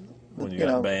 It's, when you you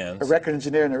got know, bands. a record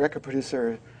engineer and a record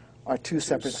producer are two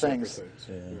separate things.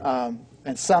 Yeah.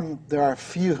 And there are a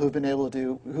few who've been able to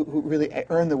do, who really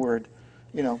earn the word,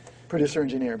 you know, producer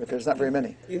engineer, but there's not very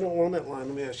many. You know, on that line,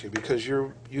 let me ask you, because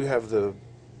you have the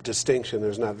distinction,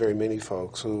 there's not very many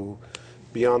folks who,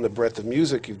 beyond the breadth of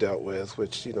music you've dealt with,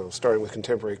 which, you know, starting with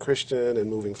contemporary Christian and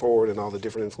moving forward and all the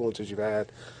different influences you've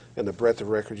had and the breadth of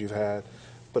records you've had,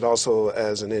 but also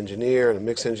as an engineer and a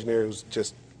mix engineer who's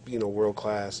just, you know, world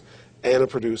class, and a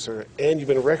producer, and you've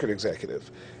been a record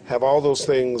executive. Have all those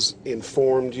things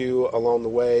informed you along the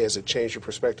way? Has it changed your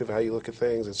perspective, how you look at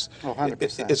things?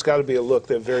 100%. It's got to be a look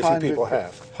that very few people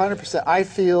have. 100%. I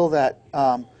feel that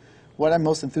what I'm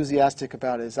most enthusiastic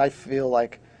about is I feel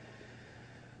like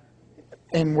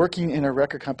in working in a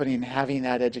record company and having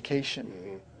that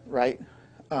education, right,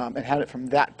 and having it from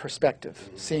that perspective,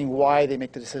 seeing why they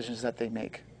make the decisions that they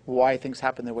make, why things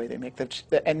happen the way they make them,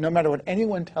 and no matter what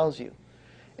anyone tells you,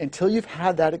 until you've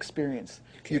had that experience,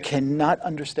 you cannot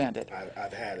understand it.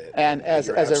 I've had it. And as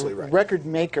a right. record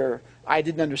maker, I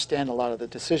didn't understand a lot of the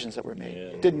decisions that were made. Yeah.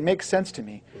 It didn't make sense to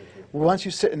me. Once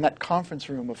you sit in that conference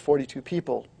room of 42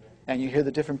 people and you hear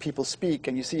the different people speak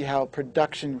and you see how the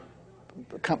production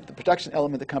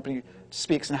element of the company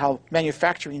speaks and how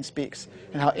manufacturing speaks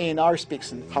and how A&R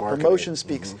speaks and how promotion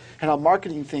speaks and how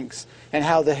marketing thinks and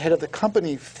how the head of the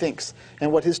company thinks and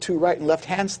what his two right and left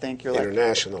hands think, you're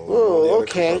International. like, and all the oh, other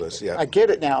okay, components, yeah. I get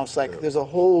it now. It's like there's a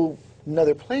whole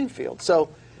another playing field. So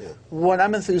what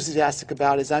I'm enthusiastic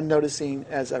about is I'm noticing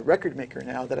as a record maker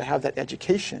now that I have that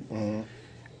education.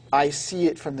 I see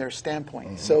it from their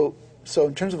standpoint. So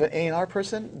in terms of an A&R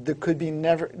person, there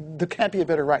can't be a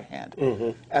better right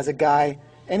hand. As a guy,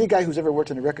 any guy who's ever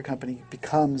worked in a record company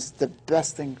becomes the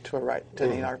best thing to an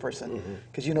A&R person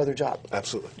because you know their job.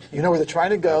 Absolutely. You know where they're trying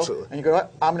to go, Absolutely. and you go,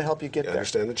 I'm going to help you get there.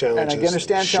 Understand the challenges, And I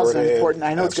understand challenges are shorthand. important.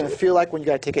 I know it's going to Absolutely. feel like when you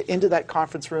got to take it into that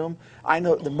conference room. I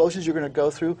know the emotions you're going to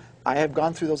go through. I have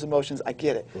gone through those emotions. I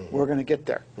get it. We're going to get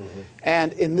there.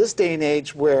 And in this day and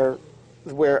age where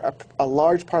a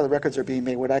large part of the records are being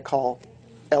made, what I call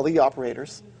LE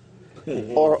operators,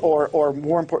 or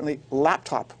more importantly,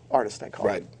 laptop artists, I call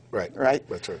them. Right?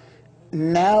 That's right.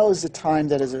 Now is the time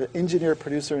that as an engineer,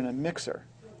 producer, and a mixer,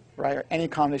 right, or any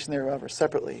combination thereof or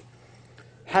separately,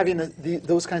 having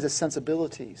those kinds of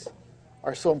sensibilities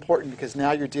are so important because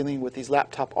now you're dealing with these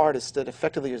laptop artists that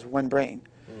effectively is one brain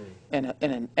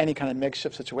in any kind of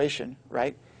makeshift situation,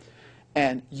 right?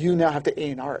 And you now have to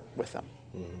A&R it with them,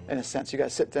 in a sense. You got to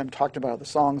sit them, talk about the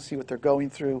songs, see what they're going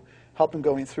through, help them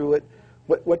going through it,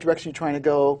 what direction you're trying to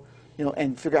go, you know,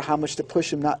 and figure out how much to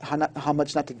push them, how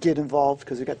much not to get involved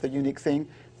because you got the unique thing.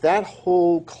 That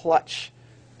whole clutch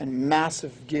and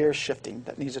massive gear shifting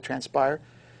that needs to transpire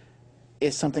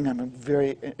is something I'm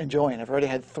very enjoying. I've already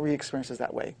had 3 experiences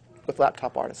that way with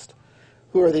laptop artists,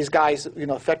 who are these guys, you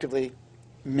know, effectively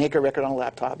make a record on a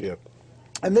laptop,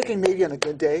 and they can maybe on a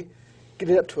good day get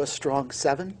it up to a strong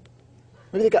 7.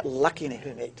 Maybe they got lucky and they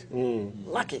hit an 8.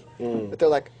 Lucky. But they're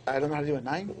like, I don't know how to do a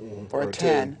 9 or a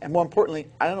 10. And more importantly,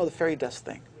 I don't know the fairy dust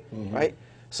thing, right?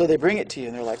 So they bring it to you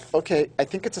and they're like, okay, I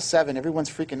think it's a 7. Everyone's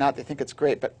freaking out. They think it's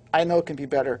great, but I know it can be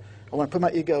better. I want to put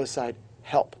my ego aside.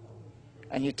 Help.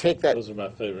 And you take that. Those are my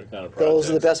favorite kind of projects. Those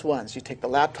are the best ones. You take the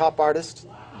laptop artist,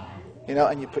 you know,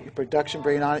 and you put your production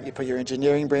brain on it. You put your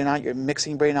engineering brain on it, your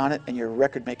mixing brain on it, and your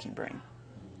record-making brain,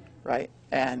 right?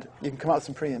 And you can come out with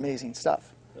some pretty amazing stuff.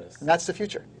 And that's the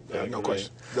future. No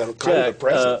question. That'll kind of the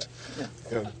present.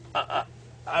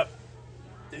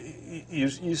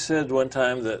 You said one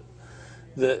time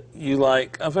that you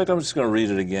like. In fact, I'm just going to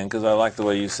read it again because I like the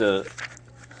way you said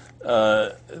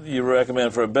it. You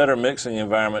recommend for a better mixing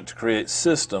environment to create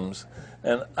systems,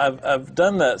 and I've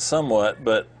done that somewhat,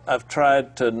 but I've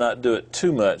tried to not do it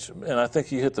too much. And I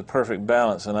think you hit the perfect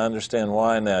balance, and I understand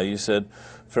why now. You said,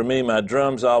 for me, my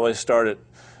drums always start at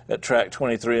track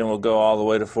 23 and will go all the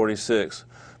way to 46.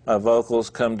 My vocals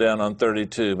come down on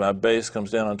 32. My bass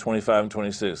comes down on 25 and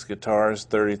 26. Guitars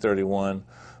 30, 31.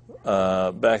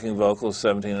 Backing vocals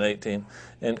 17 and 18.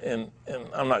 And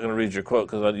I'm not going to read your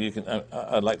quote because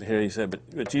I'd like to hear you say it.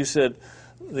 But you said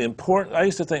the important. I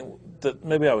used to think that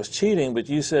maybe I was cheating, but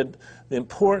you said the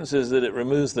importance is that it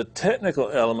removes the technical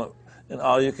element, and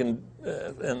all you can.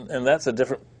 And that's a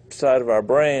different side of our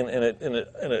brain, and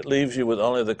it leaves you with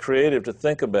only the creative to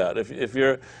think about. If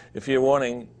you're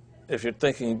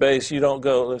thinking bass, you don't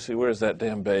go, let's see, where's that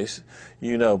damn bass?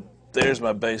 You know, there's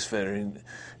my bass fitter.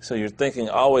 So you're thinking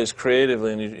always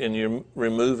creatively, and you're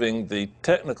removing the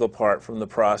technical part from the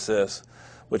process,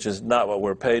 which is not what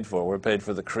we're paid for. We're paid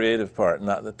for the creative part,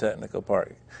 not the technical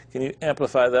part. Can you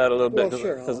amplify that a little bit? Well,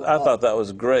 sure. Because I thought that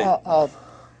was great.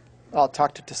 I'll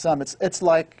talk to some. It's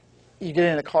like you get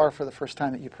in a car for the first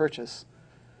time that you purchase,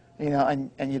 you know,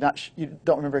 and you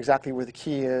don't remember exactly where the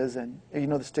key is, and you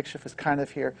know the stick shift is kind of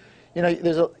here. You know,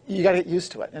 you got to get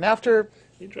used to it. And after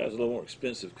he drives a little more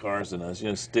expensive cars than us. You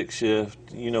know, stick shift.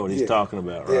 You know what he's talking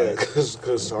about, right? Yeah,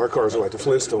 because our cars are like the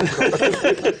Flintstone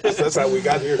cars. That's how we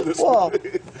got here. Well,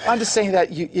 I'm just saying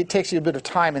that it takes you a bit of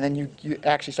time, and then you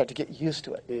actually start to get used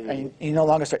to it, and you no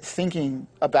longer start thinking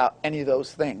about any of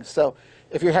those things. So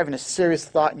if you're having a serious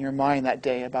thought in your mind that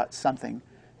day about something,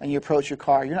 and you approach your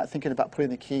car, you're not thinking about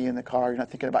putting the key in the car. You're not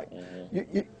thinking about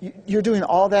you're doing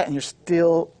all that, and you're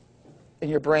still in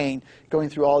your brain going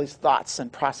through all these thoughts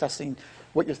and processing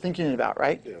what you're thinking about,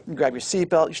 right? Yeah. You grab your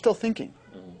seatbelt, you're still thinking.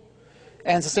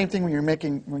 And it's the same thing when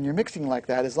you're mixing like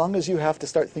that. As long as you have to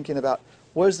start thinking about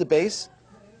where's the bass,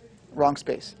 wrong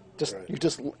space.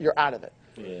 You're out of it.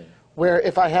 Yeah. Where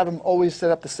if I have them always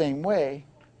set up the same way,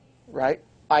 right?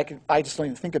 I just don't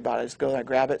even think about it. I just go and I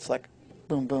grab it. It's like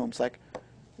boom, boom. It's like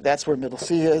that's where middle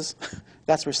C is.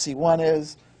 That's where C1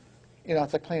 is. You know,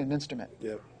 it's like playing an instrument.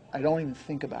 Yep. I don't even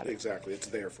think about it. Exactly. It's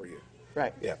there for you.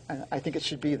 Right. Yeah. And I think it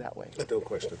should be that way. No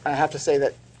question. I have to say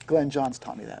that Glenn Johns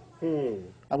taught me that.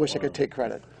 I wish I could take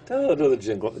credit. Tell another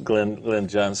Glenn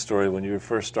Johns story when you were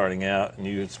first starting out and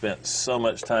you had spent so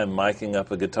much time miking up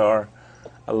a guitar.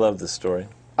 I love this story.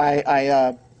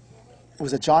 It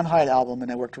was a John Hyde album,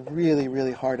 and I worked really,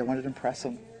 really hard. I wanted to impress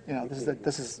him. You know,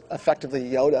 this is effectively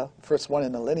Yoda, first one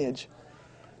in the lineage.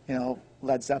 You know,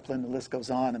 Led Zeppelin, the list goes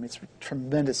on. I mean, it's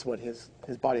tremendous what his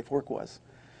body of work was.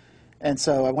 And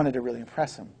so I wanted to really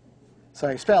impress him. So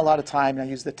I spent a lot of time, and I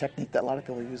used the technique that a lot of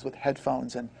people use with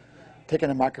headphones and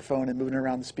taking a microphone and moving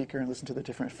around the speaker and listening to the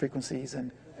different frequencies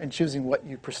and choosing what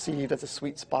you perceive as a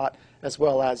sweet spot as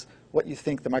well as what you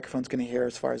think the microphone's going to hear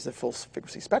as far as the full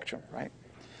frequency spectrum, right?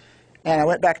 And I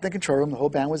went back to the control room. The whole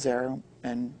band was there,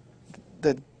 and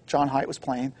John Hyde was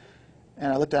playing.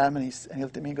 And I looked at him, and he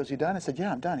looked at me and goes, "You done?" I said,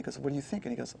 "Yeah, I'm done." He goes, "What do you think?"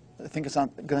 And he goes, "I think it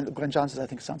sounds." Glenn John says, "I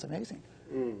think it sounds amazing."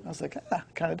 I was like,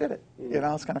 kind of did it. You know,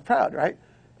 I was kind of proud, right?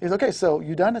 He goes, "Okay, so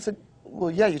you done?" I said,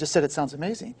 "Well, yeah, you just said it sounds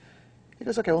amazing." He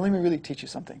goes, "Okay, well, let me really teach you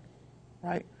something,"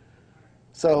 right?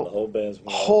 So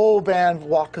The whole band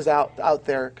walks out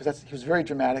there because he was very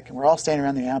dramatic, and we're all standing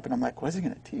around the amp, and I'm like, "What is he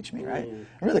going to teach me?" Right? I'm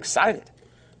really excited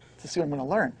to see what I'm going to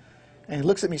learn. And he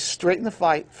looks at me straight in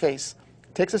the face,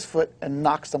 takes his foot, and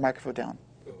knocks the microphone down.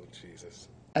 Oh, Jesus.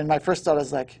 And my first thought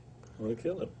is like, I want to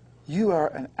kill him. "You are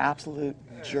an absolute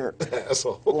jerk."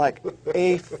 Asshole. Like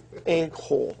a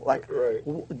hole. Like, Right.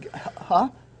 Huh?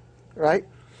 Right?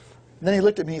 And then he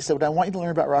looked at me and he said, "What I want you to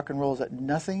learn about rock and roll is that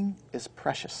nothing is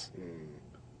precious.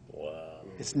 Wow.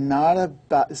 It's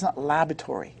not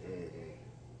laboratory.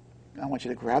 I want you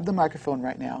to grab the microphone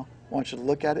right now. I want you to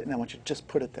look at it, and I want you to just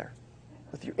put it there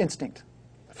with your instinct.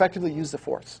 Effectively use the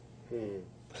force."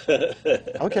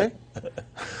 Okay.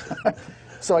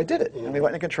 So I did it, and we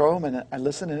went in the control room, and I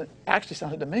listened, and it actually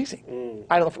sounded amazing.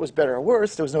 I don't know if it was better or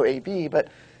worse. There was no A/B, but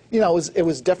you know, it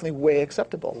was definitely way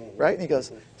acceptable, right? And he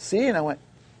goes, "See?" And I went,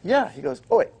 "Yeah." He goes,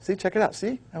 "Oh wait, see, check it out.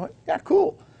 See?" I went, "Yeah,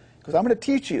 cool." He goes, "I'm going to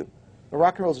teach you. The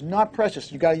rock and roll is not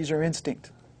precious. You got to use your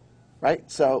instinct, right?"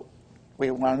 So we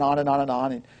went on and on and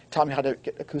on, and taught me how to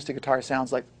get acoustic guitar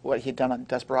sounds like what he had done on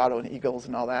Desperado and Eagles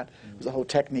and all that. It was a whole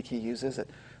technique he uses. It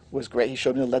was great. He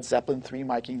showed me the Led Zeppelin 3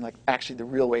 miking, like actually the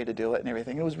real way to do it and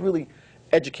everything. It was really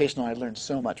educational. I learned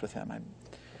so much with him. I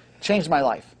changed my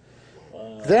life.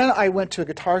 Wow. Then I went to a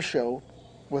guitar show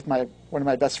with one of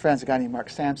my best friends, a guy named Mark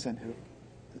Sampson, who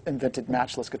invented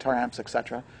matchless guitar amps,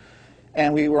 etc.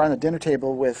 And we were on the dinner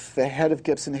table with the head of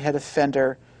Gibson, the head of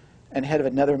Fender, and head of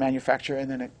another manufacturer,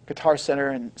 and then a Guitar Center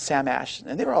and Sam Ash.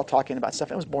 And they were all talking about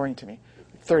stuff. It was boring to me.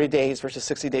 30 days versus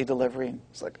 60-day delivery. And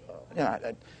it's like, you know,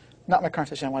 not my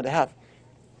conversation I wanted to have.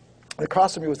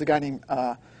 Across from me was the guy named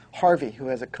Harvey, who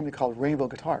has a company called Rainbow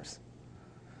Guitars.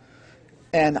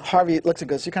 And Harvey looks and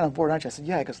goes, "You're kind of bored, aren't you?" I said,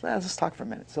 "Yeah." He goes, "Let's just talk for a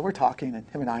minute." So we're talking, and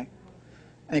him and I.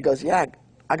 And he goes, "Yeah,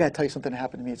 I got to tell you something that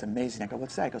happened to me. It's amazing." I go,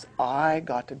 "What's that?" He goes, "I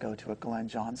got to go to a Glenn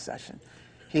Johns session.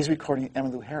 He's recording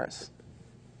Emmylou Harris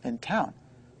in town."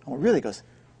 I went, "Really?" He goes,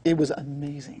 "It was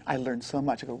amazing. I learned so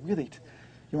much." I go, "Really?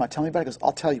 You want to tell me about it?" He goes,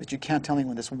 "I'll tell you, but you can't tell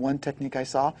anyone this one technique I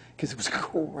saw because it was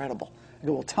incredible." I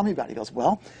go, "Well, tell me about it." He goes,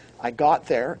 "Well, I got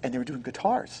there, and they were doing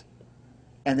guitars.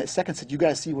 And the second said, "You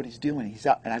guys see what he's doing? He's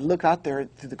out." And I look out there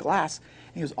through the glass,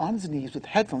 and he was on his knees with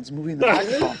headphones, moving the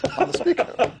microphone on the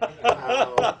speaker.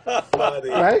 How funny.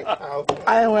 Right? How funny.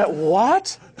 I went,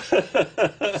 "What?"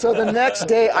 So the next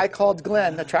day, I called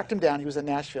Glenn. I tracked him down. He was in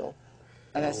Nashville,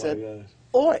 and I said,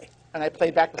 "Oi!" And I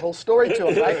played back the whole story to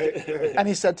him, right? And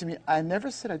he said to me, "I never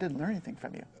said I didn't learn anything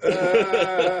from you."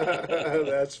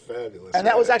 That's fabulous. And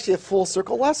that was actually a full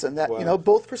circle lesson. That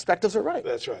both perspectives are right.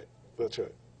 That's right. That's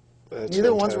right. That's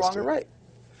Neither one's wrong fantastic. or right.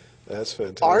 That's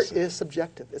fantastic. Art is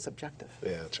subjective. It's objective.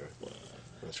 Yeah, that's right.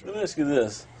 That's Let right. me ask you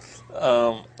this.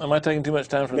 Am I taking too much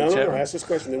time from the chat room? Ask this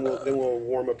question, then we'll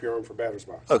warm up your arm for batter's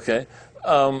box. Okay.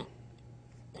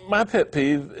 My pet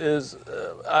peeve is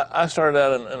I started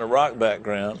out in a rock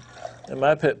background, and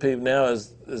my pet peeve now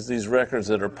is these records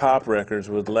that are pop records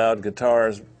with loud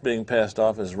guitars being passed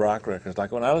off as rock records.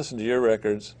 Like when I listen to your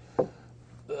records,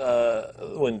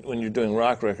 when you're doing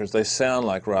rock records, they sound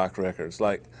like rock records.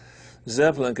 Like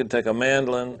Zeppelin could take a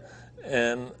mandolin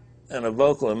and a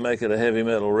vocal and make it a heavy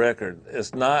metal record.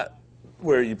 It's not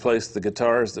where you place the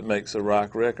guitars that makes a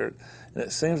rock record. And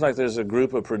it seems like there's a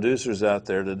group of producers out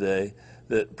there today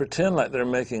that pretend like they're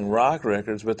making rock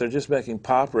records, but they're just making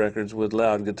pop records with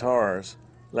loud guitars,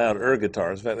 louder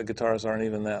guitars. In fact, the guitars aren't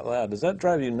even that loud. Does that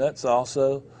drive you nuts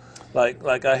also?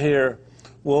 Like I hear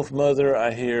Wolf Mother,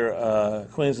 I hear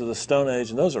Queens of the Stone Age,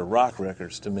 and those are rock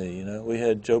records to me. You know, we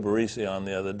had Joe Barresi on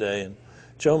the other day, and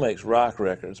Joe makes rock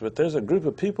records, but there's a group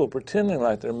of people pretending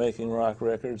like they're making rock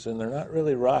records, and they're not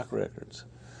really rock records.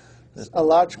 A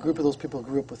large group of those people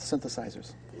grew up with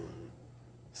synthesizers.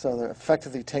 So they're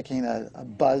effectively taking a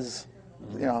buzz,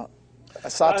 a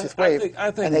sawtooth wave,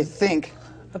 and they think.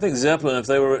 I think Zeppelin,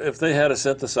 if they had a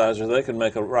synthesizer, they could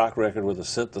make a rock record with a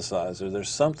synthesizer. There's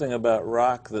something about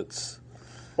rock that's.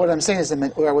 What I'm saying is,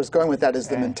 where I was going with that is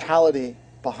the mentality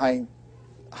behind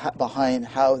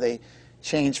how they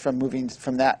change from moving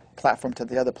from that platform to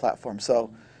the other platform. So,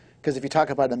 because if you talk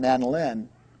about a mandolin,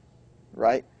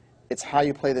 right, it's how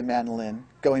you play the mandolin,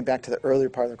 going back to the earlier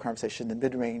part of the conversation, the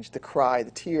mid-range, the cry,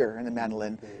 the tier in the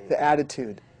mandolin, the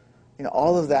attitude.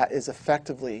 All of that is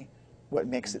effectively what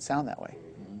makes it sound that way.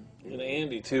 And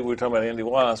Andy, too, we were talking about Andy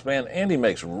Wallace. Man, Andy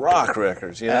makes rock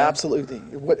records, Absolutely.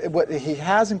 What he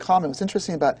has in common, what's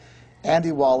interesting about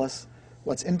Andy Wallace,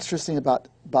 what's interesting about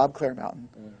Bob Claremountain,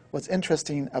 what's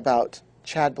interesting about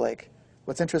Chad Blake,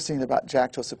 what's interesting about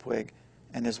Jack Joseph Puig,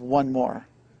 and there's one more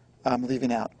I'm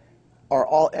leaving out, are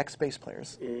all ex-bass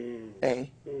players,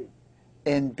 A,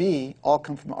 and B, all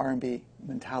come from R&B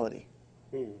mentality.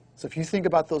 So if you think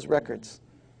about those records.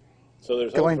 So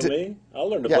there's hope for me? I'll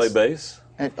learn to play bass.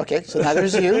 Okay, so now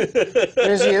there's you.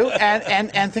 There's you,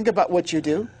 and think about what you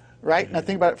do, right? Now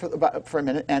think about it for a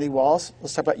minute. Andy Wallace.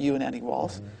 Let's talk about you and Andy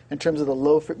Wallace in terms of the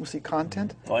low frequency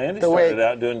content. Well, Andy started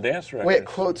out doing dance records. The way it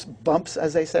quotes bumps,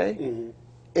 as they say,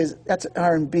 that's an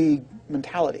R&B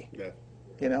mentality. Yeah.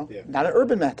 Not an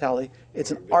urban mentality. It's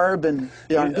an R&B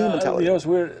mentality. It's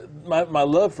weird. My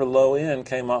love for low end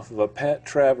came off of a Pat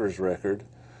Travers record,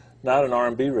 not an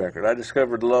R&B record. I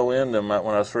discovered low end when I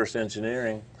was first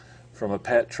engineering from a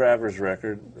Pat Travers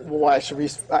record. Well, I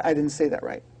didn't say that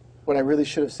right. What I really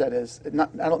should have said is, I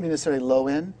don't mean necessarily low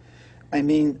end. I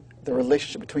mean the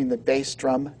relationship between the bass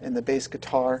drum and the bass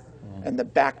guitar and the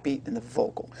backbeat and the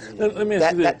vocal. Let me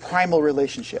ask you that primal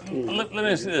relationship. Let me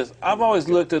ask you this. I've always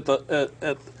looked at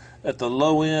the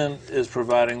low end as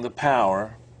providing the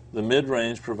power, the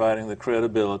mid-range providing the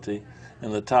credibility,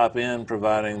 and the top end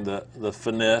providing the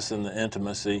finesse and the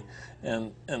intimacy,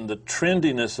 and the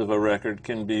trendiness of a record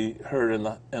can be heard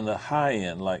in the high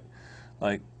end, like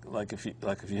if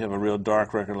you have a real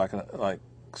dark record like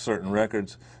certain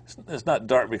records, it's not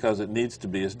dark because it needs to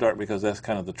be. It's dark because that's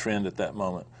kind of the trend at that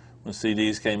moment. When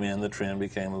CDs came in, the trend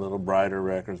became a little brighter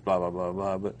records, blah blah blah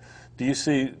blah. But do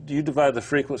you divide the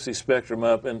frequency spectrum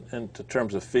up into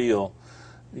terms of feel?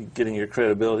 Getting your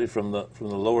credibility from the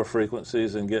lower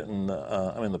frequencies and getting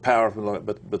the power from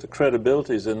but the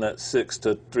credibility is in that 6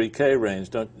 to 3K range.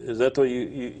 Is that the way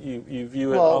you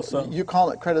view it also? You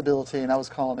call it credibility, and I was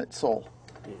calling it soul.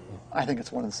 I think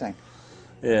it's one and the same.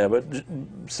 Yeah, but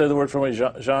say the word for me,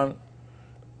 genre.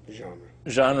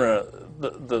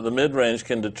 The mid range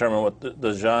can determine what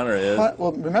the genre is.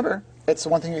 Well, remember, it's the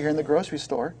one thing you hear in the grocery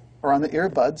store, or on the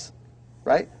earbuds,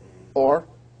 right, or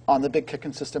on the big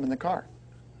kicking system in the car.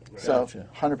 So,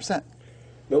 100%.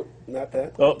 Nope, not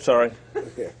that. Oh, sorry.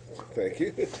 Okay, thank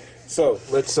you. So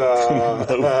let's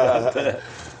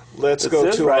let's go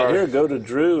to right our here. Go to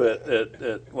Drew at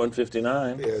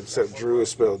 159. Yeah, except Drew is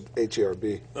spelled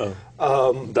H-E-R-B.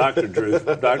 Oh, Dr. Drew,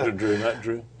 Dr. Drew, not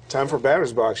Drew. Time for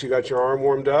batter's box. You got your arm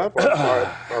warmed up.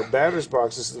 Our batter's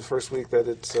box. This is the first week that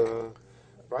it's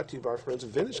Brought to you by our friends at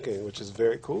Vintage King, which is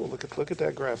very cool. Look at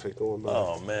that graphic going by.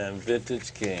 Oh man,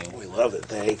 Vintage King. We love it.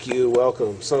 Thank you.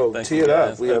 Welcome. So Thank tee you, it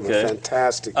up. guys. We have Okay. a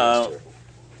fantastic mixture.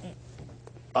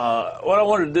 What I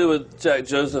wanted to do with Jack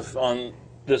Joseph on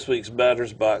this week's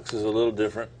Batter's Box is a little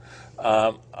different.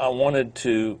 I wanted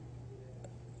to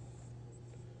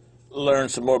learn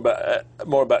some more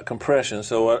about compression.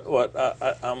 So what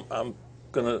I'm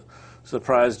going to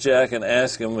surprise Jack and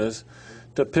ask him is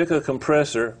to pick a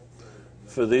compressor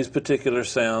for these particular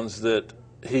sounds that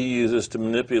he uses to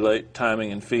manipulate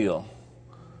timing and feel.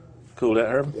 Cool, that,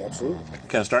 Herb? Yeah, absolutely.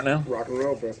 Can I start now? Rock and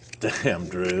roll, bro. Damn,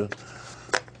 Drew.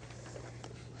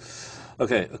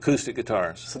 Okay, acoustic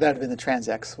guitars. So that would have been the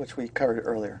Trans-X, which we covered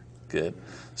earlier. Good.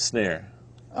 Snare.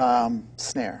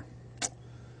 Snare.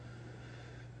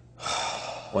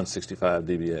 165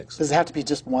 dBx. Does it have to be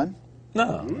just one?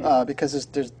 No. Because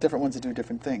there's different ones that do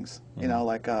different things. You know,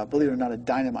 like, believe it or not,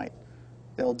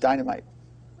 the old dynamite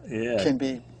Yeah. can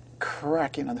be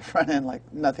cracking on the front end like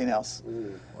nothing else.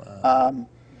 Wow.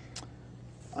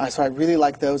 So I really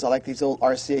like those. I like these old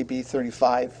RCA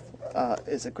B35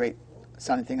 is a great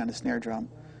sounding thing on the snare drum.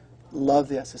 Love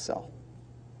the SSL.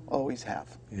 Always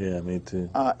have. Yeah, me too.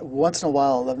 Once in a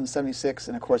while, 1176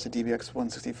 and of course the DBX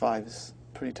 165 is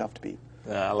pretty tough to beat.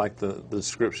 Yeah, I like the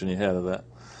description you had of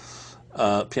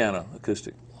that. Piano,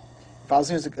 acoustic. If I was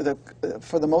using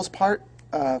for the most part,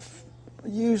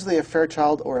 usually a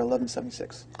Fairchild or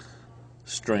 1176.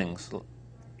 Strings,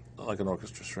 like an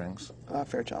orchestra strings.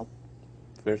 Fairchild.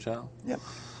 Fairchild. Yep.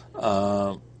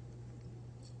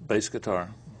 Bass guitar.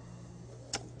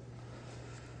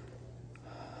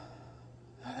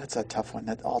 That's a tough one.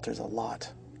 That alters a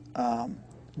lot.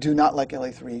 Do not like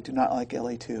LA3. Do not like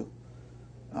LA2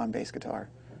 on bass guitar.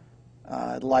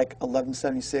 Like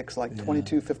 1176, like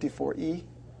 2254E.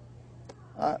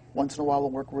 Once in a while will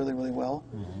work really, really well.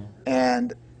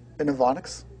 And the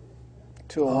Novonics,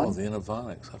 201. Oh, the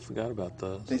Inovonics. I forgot about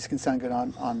those. These can sound good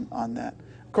on that.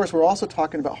 Of course, we're also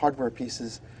talking about hardware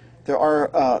pieces. There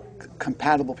are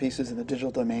compatible pieces in the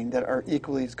digital domain that are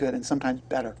equally as good and sometimes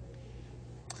better.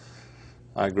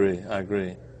 I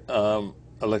agree.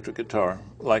 Electric guitar,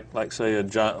 like say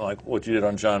like what you did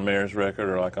on John Mayer's record,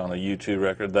 or like on a U2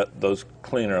 record. Those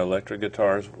cleaner electric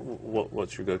guitars.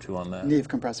 What's your go-to on that? Neve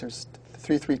compressors,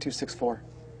 33264.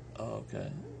 Oh,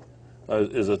 okay.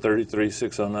 Is a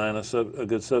 33609 a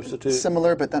good substitute?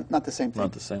 Similar, but not the same thing.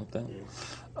 Not the same thing.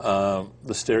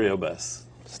 The stereo bus.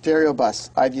 Stereo bus.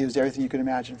 I've used everything you could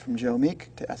imagine, from Joe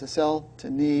Meek to SSL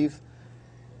to Neve.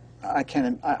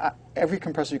 Every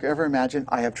compressor you could ever imagine,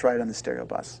 I have tried on the stereo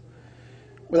bus.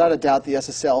 Without a doubt, the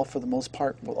SSL, for the most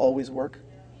part, will always work.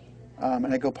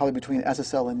 And I go probably between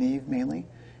SSL and Neve, mainly.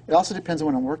 It also depends on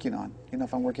what I'm working on. You know,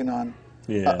 if I'm working on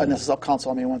an SSL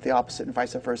console, I may want the opposite and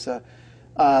vice versa.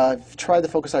 I've tried the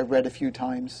Focusrite Red a few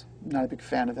times. Not a big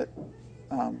fan of it.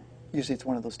 Usually it's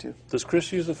one of those two. Does Chris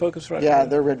use the Focusrite? Yeah,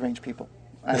 they're red-range people.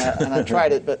 And I've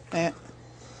tried it, but eh.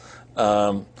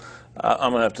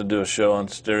 I'm going to have to do a show on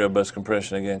stereo bus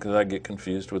compression again, because I get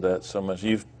confused with that so much.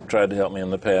 You've tried to help me in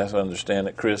the past. I understand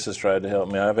that Chris has tried to help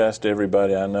me. I've asked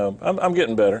everybody I know. I'm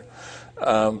getting better.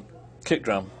 Kick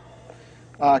drum.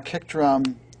 Kick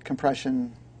drum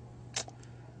compression.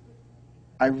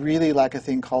 I really like a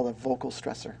thing called a vocal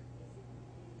stressor.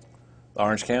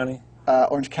 Orange County?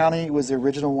 Orange County was the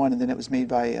original one, and then it was made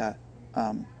by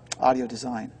Audio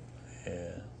Design. Yeah.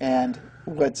 And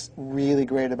what's really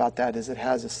great about that is it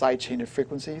has a side chain of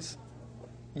frequencies.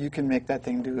 You can make that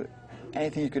thing do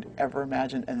anything you could ever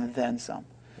imagine, and then some.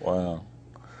 Wow.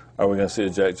 Are we going to see a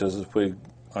Jack Joseph Puig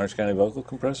Orange County vocal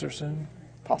compressor soon?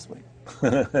 Possibly.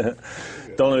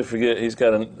 Don't let me forget, he's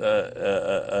got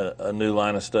a new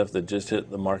line of stuff that just hit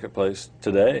the marketplace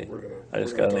today. I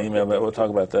just got an email, but we'll talk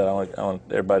about that. I want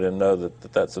everybody to know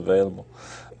that that's available.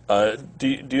 Do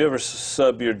you ever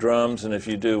sub your drums? And if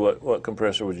you do, what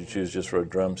compressor would you choose just for a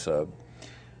drum sub?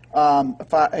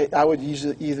 If I would use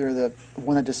either the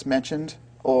one I just mentioned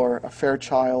or a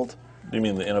Fairchild. Do you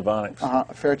mean the Inovonics?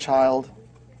 A Fairchild.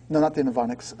 No, not the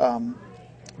Inovonics.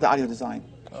 The Audio Design.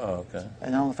 Oh, okay. I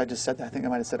don't know if I just said that. I think I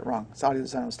might have said it wrong. It's Audio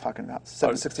Design I was talking about.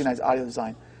 769's Audio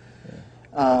Design.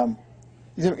 Yeah.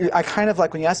 I kind of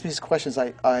like, when you ask me these questions,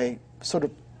 I sort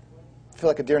of feel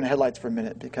like a deer in the headlights for a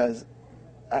minute, because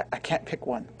I can't pick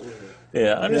one.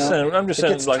 Yeah, I'm just saying. It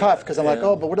gets tough, because I'm like,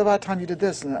 oh, but what about the time you did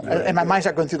this? And my mind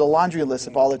starts going through the laundry list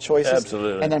of all the choices.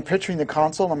 Absolutely. And then picturing the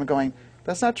console, I'm going,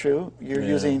 that's not true. You're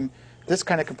using this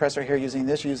kind of compressor here, using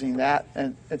this, using that,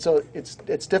 and so it's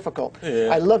difficult. Yeah.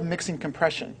 I love mixing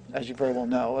compression, as you very well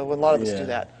know. A lot of us do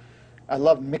that. I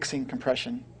love mixing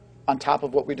compression on top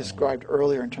of what we described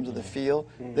earlier in terms of the feel.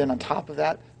 Then on top of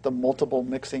that, the multiple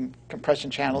mixing compression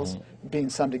channels being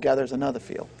summed together is another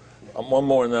feel. One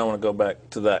more, and then I want to go back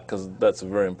to that because that's a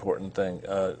very important thing.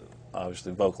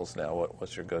 Obviously, vocals now.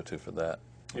 What's your go-to for that?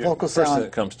 Vocal first sound, thing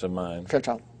that comes to mind.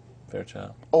 Fairchild.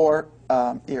 Fairchild. Or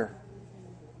ear.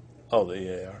 Oh, the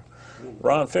EAR.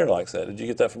 Ron Fair likes that. Did you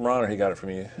get that from Ron, or he got it from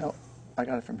you? No, I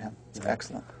got it from him. It's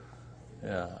excellent.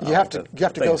 Yeah. You have to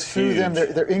go through them.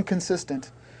 They're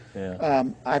inconsistent. Yeah.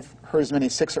 I've heard as many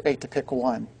 6 or 8 to pick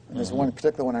one. And there's one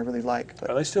particular one I really like. But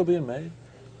Are they still being made?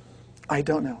 I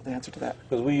don't know the answer to that.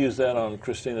 Because we used that on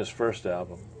Christina's first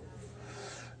album.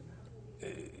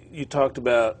 You talked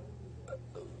about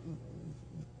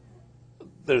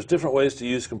there's different ways to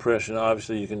use compression.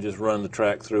 Obviously, you can just run the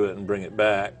track through it and bring it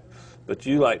back. But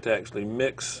you like to actually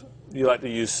mix. You like to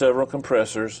use several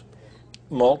compressors,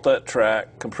 mult that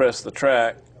track, compress the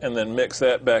track, and then mix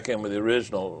that back in with the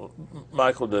original.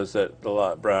 Michael does that a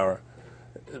lot, Brower.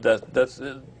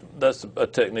 That's a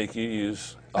technique you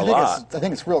use a lot. I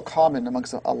think it's real common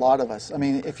amongst a lot of us. I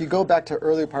mean, if you go back to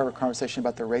earlier part of our conversation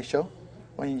about the ratio,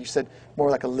 when you said more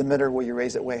like a limiter where you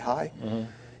raise it way high,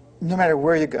 no matter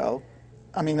where you go,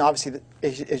 I mean, obviously,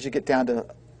 as you get down to,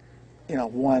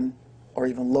 1 or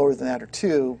even lower than that or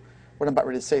 2, what I'm about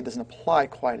ready to say doesn't apply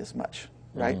quite as much,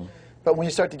 right? But when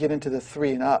you start to get into the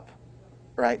 3 and up,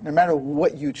 right, no matter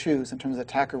what you choose in terms of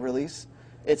attack or release,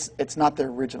 it's not the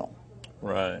original.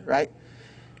 Right. Right?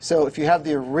 So if you have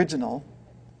the original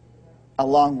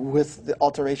along with the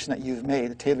alteration that you've made,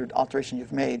 the tailored alteration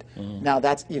you've made, now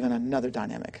that's even another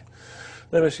dynamic.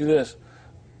 Let me ask you this.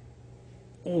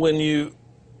 When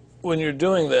you're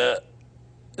doing that,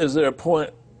 is there a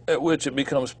point at which it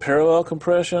becomes parallel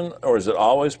compression, or is it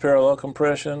always parallel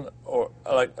compression? Or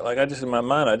like I just, in my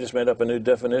mind, I just made up a new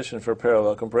definition for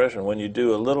parallel compression. When you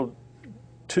do a little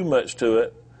too much to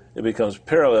it, it becomes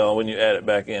parallel when you add it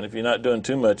back in. If you're not doing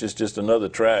too much, it's just another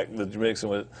track that you're mixing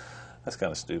with. That's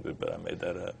kind of stupid, but I made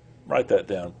that up. Write that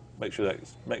down. Make sure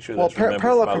that's remembered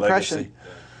parallel for my compression. legacy.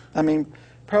 I mean,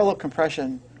 parallel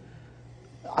compression,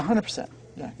 100%.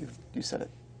 Yeah, you said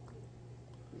it.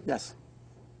 Yes.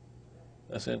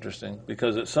 That's interesting,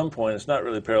 because at some point it's not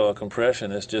really parallel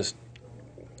compression. It's just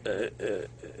it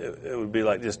would be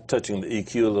like just touching the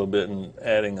EQ a little bit and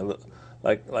adding a little.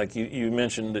 Like you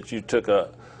mentioned that you took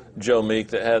a Joe Meek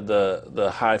that had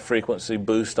the high frequency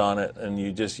boost on it, and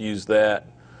you just used that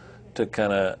to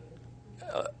kind of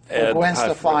add. Gwen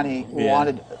Stefani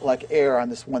wanted like air on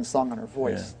this one song on her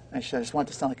voice, and I just wanted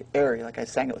to sound like airy, like I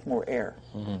sang it with more air,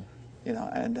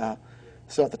 and.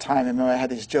 So at the time, I remember I had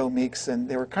these Joe Meeks, and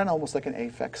they were kind of almost like an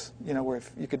Aphex, where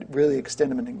if you could really extend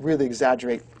them and really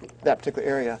exaggerate that particular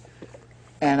area.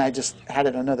 And I just had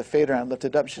it another fader, and I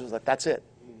lifted it up. She was like, "That's it.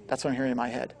 That's what I'm hearing in my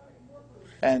head."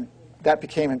 And that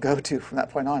became a go-to from that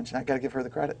point on. And I got to give her the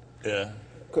credit. Yeah.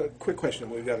 Quick question.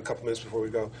 We've got a couple minutes before we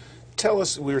go. Tell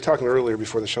us, we were talking earlier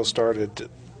before the show started,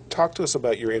 talk to us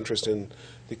about your interest in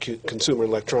the consumer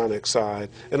electronics side,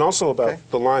 and also about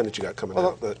the line that you got coming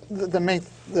out.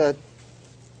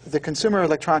 The consumer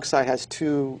electronics side has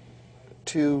two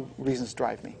reasons to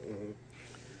drive me.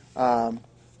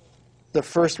 The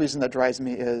first reason that drives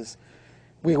me is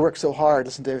we work so hard,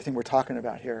 listen to everything we're talking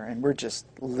about here, and we're just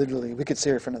literally, we could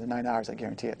sit here for another 9 hours, I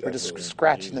guarantee it. We're just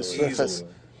scratching the surface.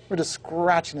 We're just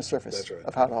scratching the surface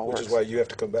of how it all works. Which is why you have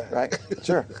to come back. Right?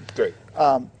 Sure. Great.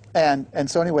 And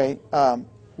so anyway,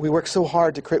 we work so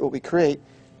hard to create what we create,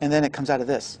 and then it comes out of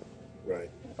this.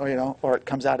 Right. Or it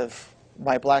comes out of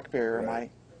my BlackBerry or my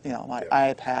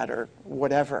iPad or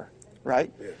whatever,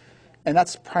 right? Yeah. And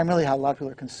that's primarily how a lot of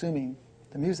people are consuming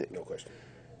the music. No question.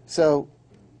 So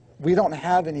we don't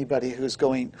have anybody who's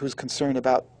concerned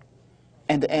about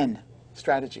end-to-end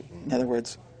strategy. In other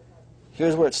words,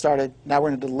 here's where it started, now we're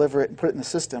going to deliver it and put it in the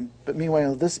system, but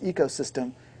meanwhile this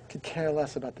ecosystem could care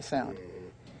less about the sound.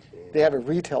 They have a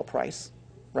retail price,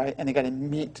 right? And they got to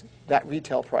meet that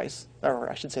retail price, or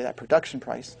I should say that production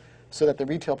price, so that the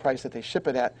retail price that they ship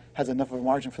it at has enough of a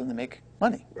margin for them to make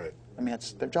money. Right. I mean,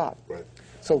 that's their job. Right.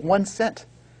 So 1 cent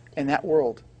in that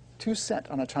world, 2 cents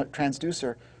on a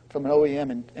transducer from an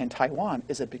OEM in Taiwan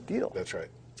is a big deal. That's right.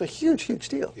 It's a huge, huge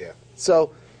deal. Yeah.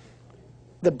 So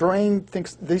the brain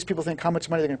thinks, these people think how much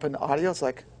money they're going to put in the audio. It's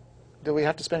like, do we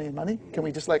have to spend any money? Can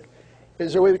we just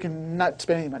is there a way we can not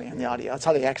spend any money on the audio? That's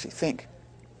how they actually think.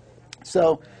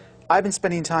 So I've been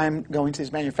spending time going to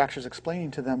these manufacturers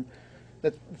explaining to them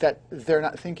that they're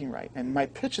not thinking right. And my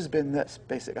pitch has been this,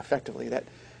 effectively, that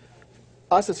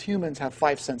us as humans have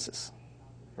 5 senses,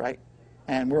 right?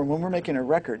 And when we're making a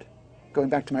record, going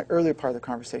back to my earlier part of the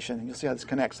conversation, and you'll see how this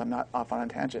connects, I'm not off on a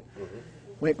tangent.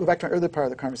 When I go back to my earlier part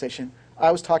of the conversation,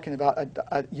 I was talking about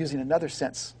using another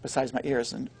sense besides my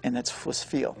ears, and it was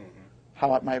feel.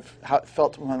 How it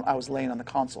felt when I was laying on the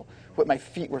console, what my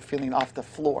feet were feeling off the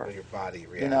floor. How your body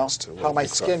reacts you know, to what how my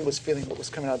picks up. skin was feeling what was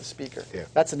coming out of the speaker. Yeah.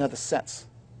 That's another sense,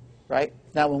 right?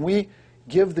 Now, when we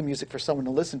give the music for someone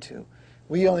to listen to,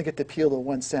 we only get to appeal to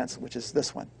one sense, which is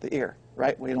this one, the ear,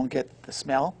 right? We don't get the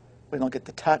smell, we don't get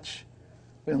the touch,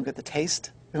 we don't get the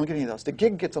taste, we don't get any of those. The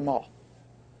gig gets them all.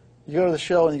 You go to the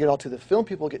show and you get all two. The film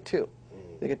people get two.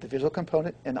 They get the visual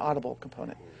component and the audible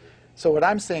component. So what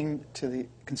I'm saying to the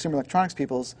consumer electronics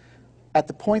people is, at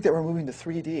the point that we're moving to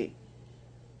 3D,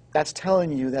 that's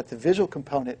telling you that the visual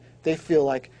component, they feel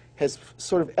like, has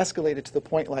sort of escalated to the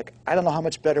point like, I don't know how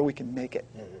much better we can make it.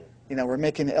 You know, we're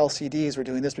making LCDs, we're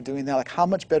doing this, we're doing that. Like, how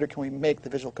much better can we make the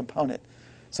visual component?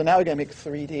 So now we're going to make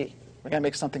 3D. We're going to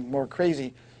make something more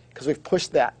crazy because we've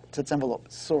pushed that to its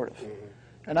envelope, sort of.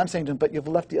 And I'm saying to them, but you've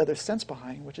left the other sense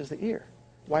behind, which is the ear.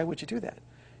 Why would you do that?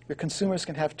 Your consumers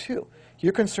can have two.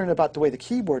 You're concerned about the way the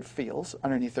keyboard feels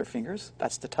underneath their fingers.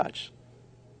 That's the touch,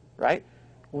 right?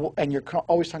 And you're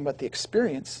always talking about the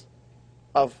experience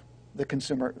of the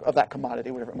consumer, of that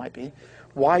commodity, whatever it might be.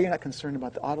 Why you're not concerned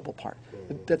about the audible part?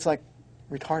 That's like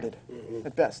retarded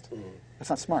at best. That's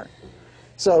not smart.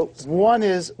 So one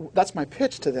is, that's my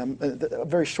pitch to them, a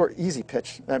very short, easy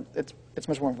pitch. It's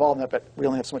much more involved than that, but we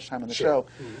only have so much time on the show.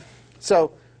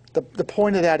 So the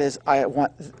point of that is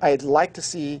I'd like to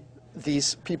see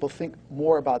these people think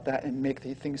more about that and make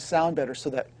the things sound better so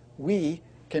that we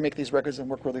can make these records and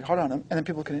work really hard on them, and then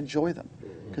people can enjoy them.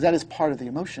 Because that is part of the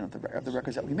emotion of the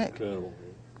records that we make. Incredible.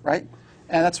 Right?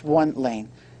 And that's one lane.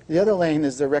 The other lane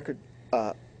is the record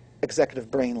executive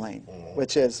brain lane,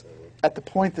 which is at the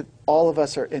point that all of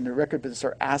us are in the record business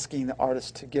are asking the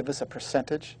artists to give us a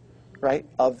percentage, right,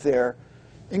 of their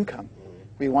income.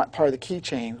 We want part of the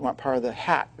keychain, we want part of the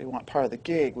hat, we want part of the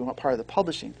gig, we want part of the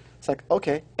publishing. It's like,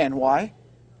 okay, and why?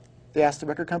 They asked the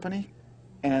record company,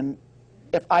 and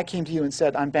if I came to you and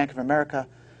said, I'm Bank of America,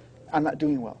 I'm not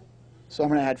doing well, so I'm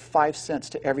going to add 5 cents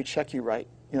to every check you write,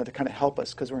 you know, to kind of help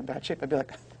us because we're in bad shape. I'd be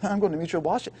like, I'm going to Mutual,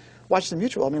 watch the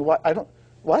Mutual. I mean,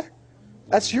 what?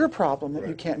 That's your problem that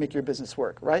you can't make your business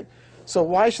work, right? So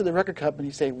why should the record company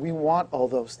say, we want all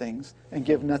those things and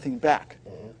give nothing back?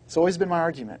 It's always been my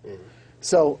argument.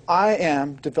 So I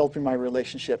am developing my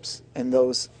relationships in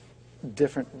those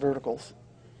different verticals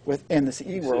within the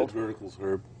CE world. Verticals,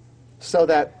 Herb. So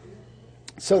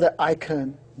that I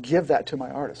can give that to my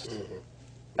artist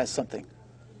as something.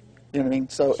 You know what I mean?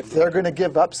 So if they're going to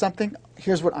give up something,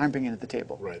 here's what I'm bringing to the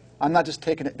table. Right. I'm not just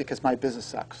taking it because my business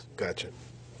sucks. Gotcha.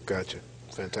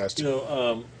 Fantastic. You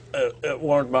know, it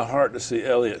warmed my heart to see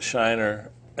Elliot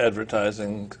Shiner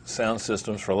advertising sound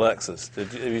systems for Lexus.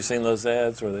 Have you seen those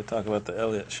ads where they talk about the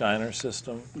Elliot Shiner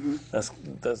system? That's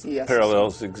Yes.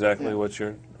 parallels exactly what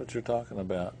you're talking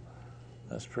about.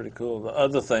 That's pretty cool. The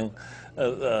other thing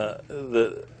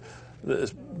that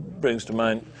brings to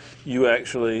mind, you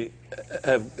actually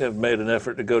have made an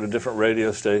effort to go to different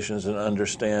radio stations and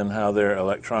understand how their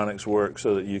electronics work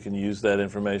so that you can use that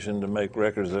information to make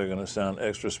records that are going to sound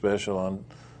extra special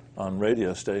on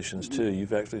radio stations too.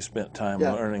 You've actually spent time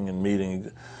learning and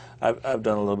meeting. I've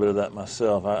done a little bit of that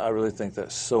myself. I really think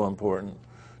that's so important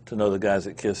to know the guys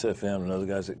at KISS FM, to know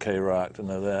the guys at K-Rock, to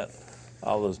know that,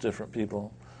 all those different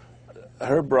people.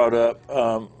 Herb brought up,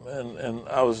 and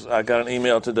I got an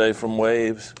email today from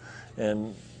Waves,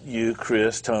 and you,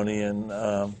 Chris, Tony, and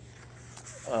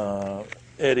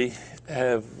Eddie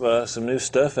have some new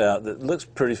stuff out that looks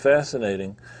pretty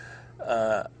fascinating.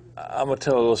 I'm going to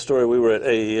tell a little story. We were at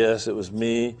AES. It was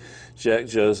me, Jack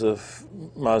Joseph,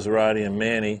 Maserati, and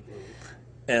Manny,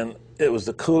 and it was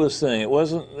the coolest thing. It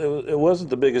wasn't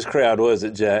the biggest crowd, was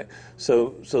it, Jack?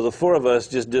 So the four of us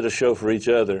just did a show for each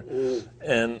other,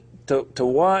 and to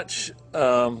watch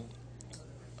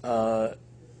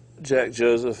Jack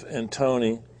Joseph and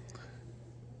Tony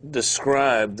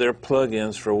describe their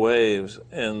plugins for Waves,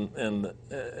 and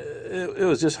it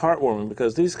was just heartwarming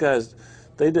because these guys,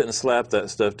 they didn't slap that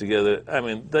stuff together. I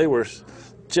mean,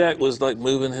 Jack was like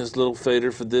moving his little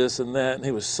fader for this and that, and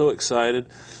he was so excited.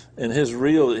 And his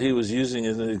reel that he was using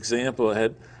as an example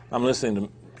I'm listening to,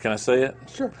 can I say it?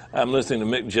 Sure. I'm listening to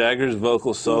Mick Jagger's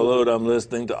vocal soloed. I'm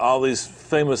listening to all these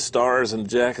famous stars, and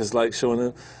Jack is like showing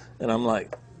them, and I'm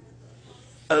like,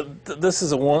 this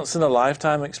is a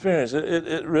once-in-a-lifetime experience.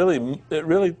 It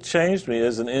really changed me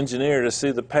as an engineer to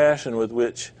see the passion with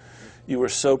which you were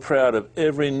so proud of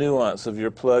every nuance of your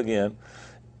plug-in.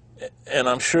 And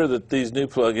I'm sure that these new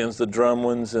plugins, the drum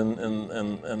ones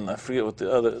and I forget what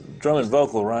the other, drum and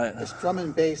vocal, right? It's drum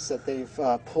and bass that they've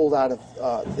pulled out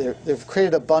of, they've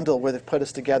created a bundle where they've put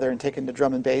us together and taken the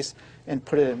drum and bass and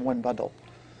put it in one bundle.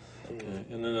 Okay.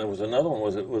 And then there was another one.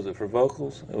 Was it for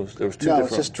vocals? There was two No, different.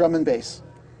 it's just drum and bass.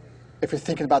 If you're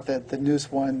thinking about the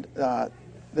newest one,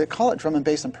 they call it drum and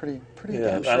bass. I'm pretty Yeah,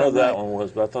 damn sure I know I'm that right. one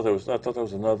was, but I thought there was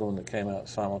another one that came out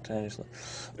simultaneously.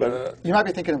 But You might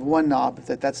be thinking of one knob,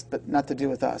 but not to do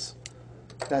with us.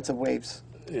 That's a Waves.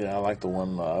 yeah, I like the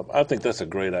one knob. I think that's a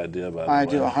great idea. By the way, I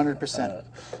do 100%.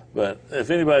 But if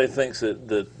anybody thinks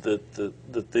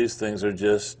that these things are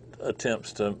just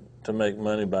attempts to make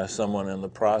money by someone in the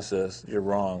process, you're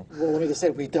wrong. Well, let me just say,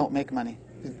 we don't make money.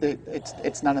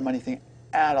 It's not a money thing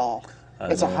at all.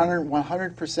 It's know.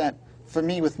 100%. For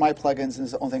me, with my plugins, and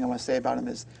the only thing I want to say about them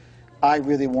is, I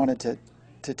really wanted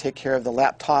to take care of the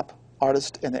laptop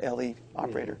artist and the LE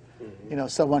operator. You know,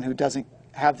 someone who doesn't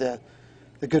have the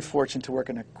good fortune to work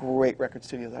in a great record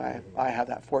studio that I have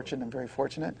that fortune. I'm very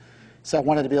fortunate. So I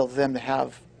wanted to be able for them to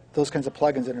have those kinds of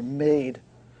plugins that are made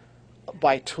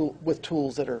with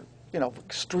tools that are, you know,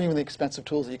 extremely expensive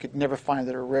tools that you could never find,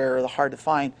 that are rare or hard to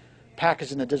find,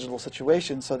 packaged in a digital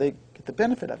situation, so they get the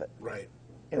benefit of it. Right.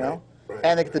 You know, Right.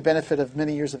 and they get the benefit of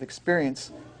many years of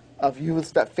experience. Of you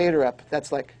with that fader up,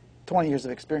 that's like 20 years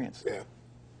of experience. Yeah.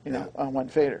 You know, on one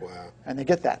fader. Wow. And they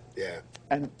get that. Yeah.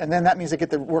 And then that means they get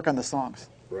to work on the songs.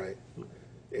 Right.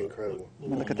 Incredible.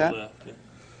 Want to look at that? Yeah.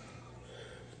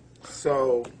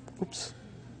 So, Oops.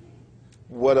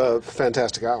 what a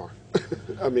fantastic hour.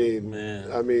 I mean,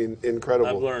 Man. incredible.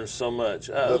 I've learned so much.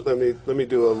 Let me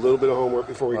do a little bit of homework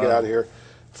before we get out of here.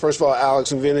 First of all,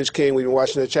 Alex and Vintage King, we've been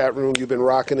watching the chat room. You've been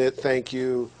rocking it. Thank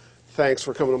you. Thanks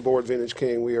for coming on board, Vintage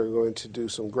King. We are going to do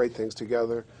some great things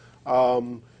together.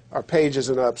 Our page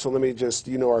isn't up, so let me just,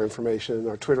 you know our information.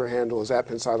 Our Twitter handle is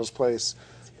 @Pensado'S Place.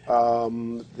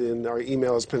 Then our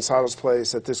email is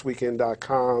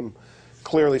pensadosplace@thisweekend.com.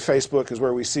 Clearly, Facebook is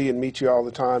where we see and meet you all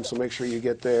the time, so make sure you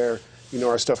get there. You know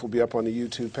our stuff will be up on the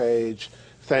YouTube page.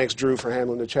 Thanks, Drew, for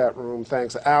handling the chat room.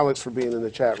 Thanks, Alex, for being in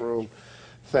the chat room.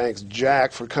 Thanks,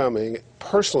 Jack, for coming.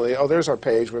 Personally, there's our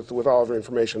page with all of our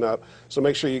information up. So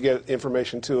make sure you get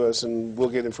information to us, and we'll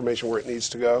get information where it needs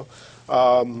to go.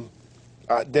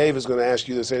 Dave is going to ask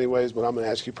you this anyways, but I'm going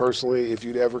to ask you personally if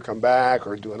you'd ever come back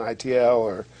or do an ITL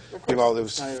or give all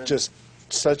this just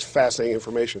such fascinating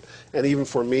information. And even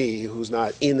for me, who's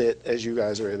not in it as you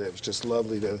guys are in it, it's just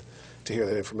lovely to hear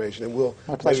that information. And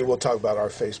maybe we'll talk about our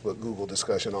Facebook, Google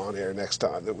discussion on air next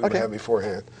time that we would have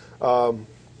beforehand.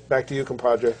 Back to you,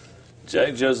 compadre.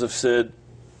 Jack Joseph said,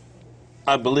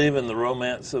 "I believe in the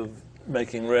romance of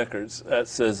making records." That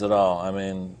says it all. I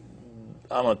mean,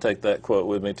 I'm going to take that quote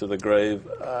with me to the grave.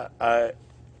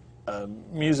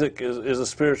 Music is a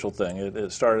spiritual thing.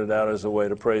 It started out as a way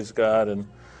to praise God, and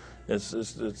it's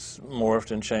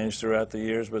morphed and changed throughout the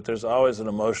years, but there's always an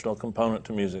emotional component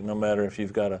to music, no matter if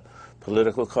you've got a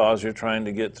political cause you're trying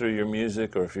to get through your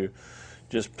music, or if you're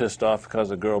just pissed off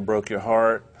because a girl broke your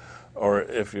heart, or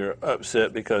if you're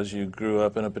upset because you grew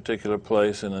up in a particular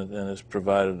place and it's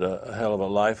provided a hell of a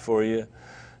life for you.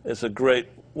 It's a great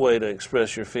way to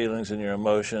express your feelings and your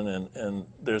emotion, and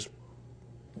there's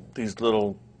these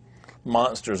little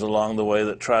monsters along the way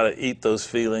that try to eat those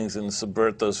feelings and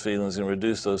subvert those feelings and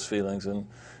reduce those feelings, and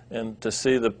to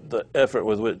see the effort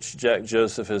with which Jack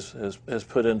Joseph has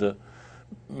put into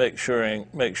make sure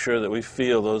that we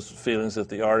feel those feelings that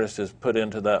the artist has put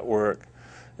into that work,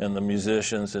 and the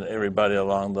musicians and everybody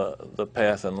along the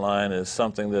path and line, is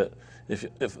something that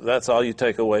if that's all you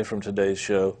take away from today's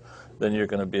show, then you're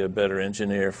going to be a better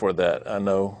engineer for that. I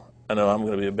know I'm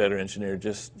going to be a better engineer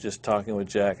just talking with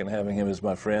Jack and having him as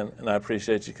my friend, and I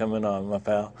appreciate you coming on, my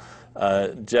pal.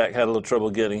 Jack had a little trouble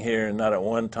getting here, and not at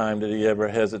one time did he ever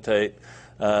hesitate.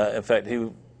 In fact,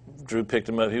 Drew picked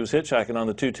him up. He was hitchhiking on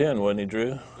the 210, wasn't he,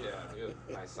 Drew? Yeah,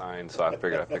 I signed, so I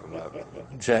figured I'd pick him up.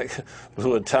 Jack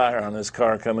blew a tire on his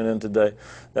car coming in today.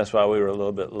 That's why we were a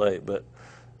little bit late. But,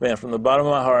 man, from the bottom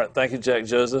of my heart, thank you, Jack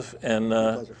Joseph, and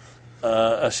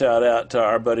a shout out to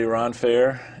our buddy Ron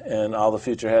Fair and all the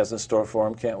future has in store for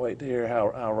him. Can't wait to hear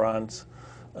how Ron's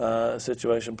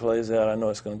situation plays out. I know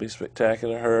it's going to be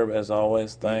spectacular. Herb, as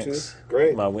always, thanks.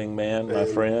 Great. My wingman, my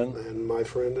friend. And my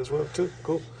friend as well, too.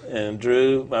 Cool. And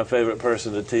Drew, my favorite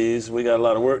person to tease. We got a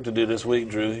lot of work to do this week,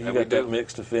 Drew. You got that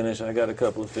mix to finish. I got a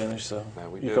couple to finish. So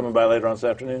you coming by later on this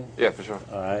afternoon? Yeah, for sure.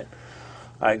 All right.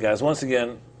 All right, guys. Once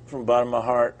again, from the bottom of my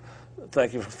heart,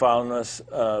 thank you for following us.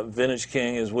 Vintage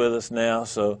King is with us now,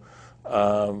 so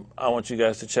I want you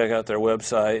guys to check out their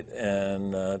website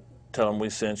and tell them we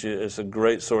sent you. It's a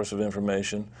great source of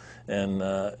information, and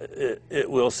it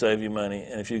will save you money.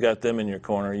 And if you got them in your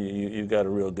corner, you've got a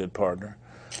real good partner.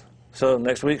 So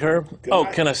next week, Herb?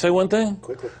 Can I say one thing?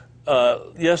 Quickly.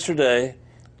 Yesterday,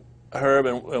 Herb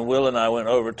and Will and I went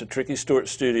over to Tricky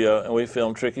Stewart's studio, and we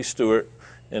filmed Tricky Stewart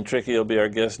and Tricky will be our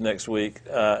guest next week.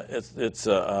 I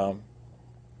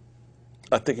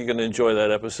think you're going to enjoy that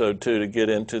episode too, to get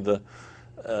into the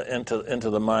into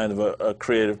the mind of a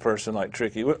creative person like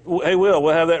Tricky. Hey, Will,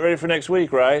 we'll have that ready for next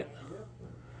week, right?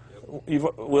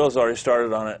 Will's already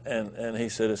started on it, and he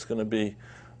said it's going to be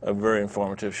a very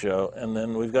informative show. And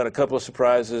then we've got a couple of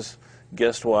surprises,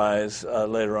 guest-wise,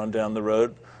 later on down the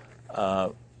road. I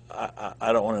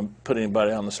don't want to put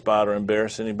anybody on the spot or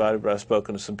embarrass anybody, but I've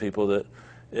spoken to some people that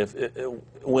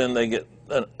when they get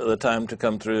the time to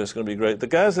come through, it's going to be great. The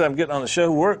guys that I'm getting on the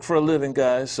show work for a living,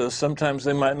 guys, so sometimes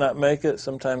they might not make it,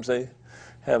 sometimes they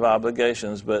have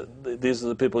obligations, but these are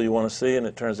the people you want to see, and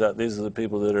it turns out these are the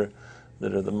people that are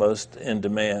the most in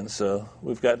demand. So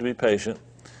we've got to be patient,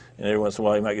 and every once in a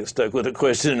while you might get stuck with a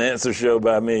question and answer show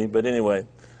by me. But anyway,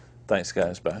 thanks,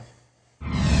 guys. Bye.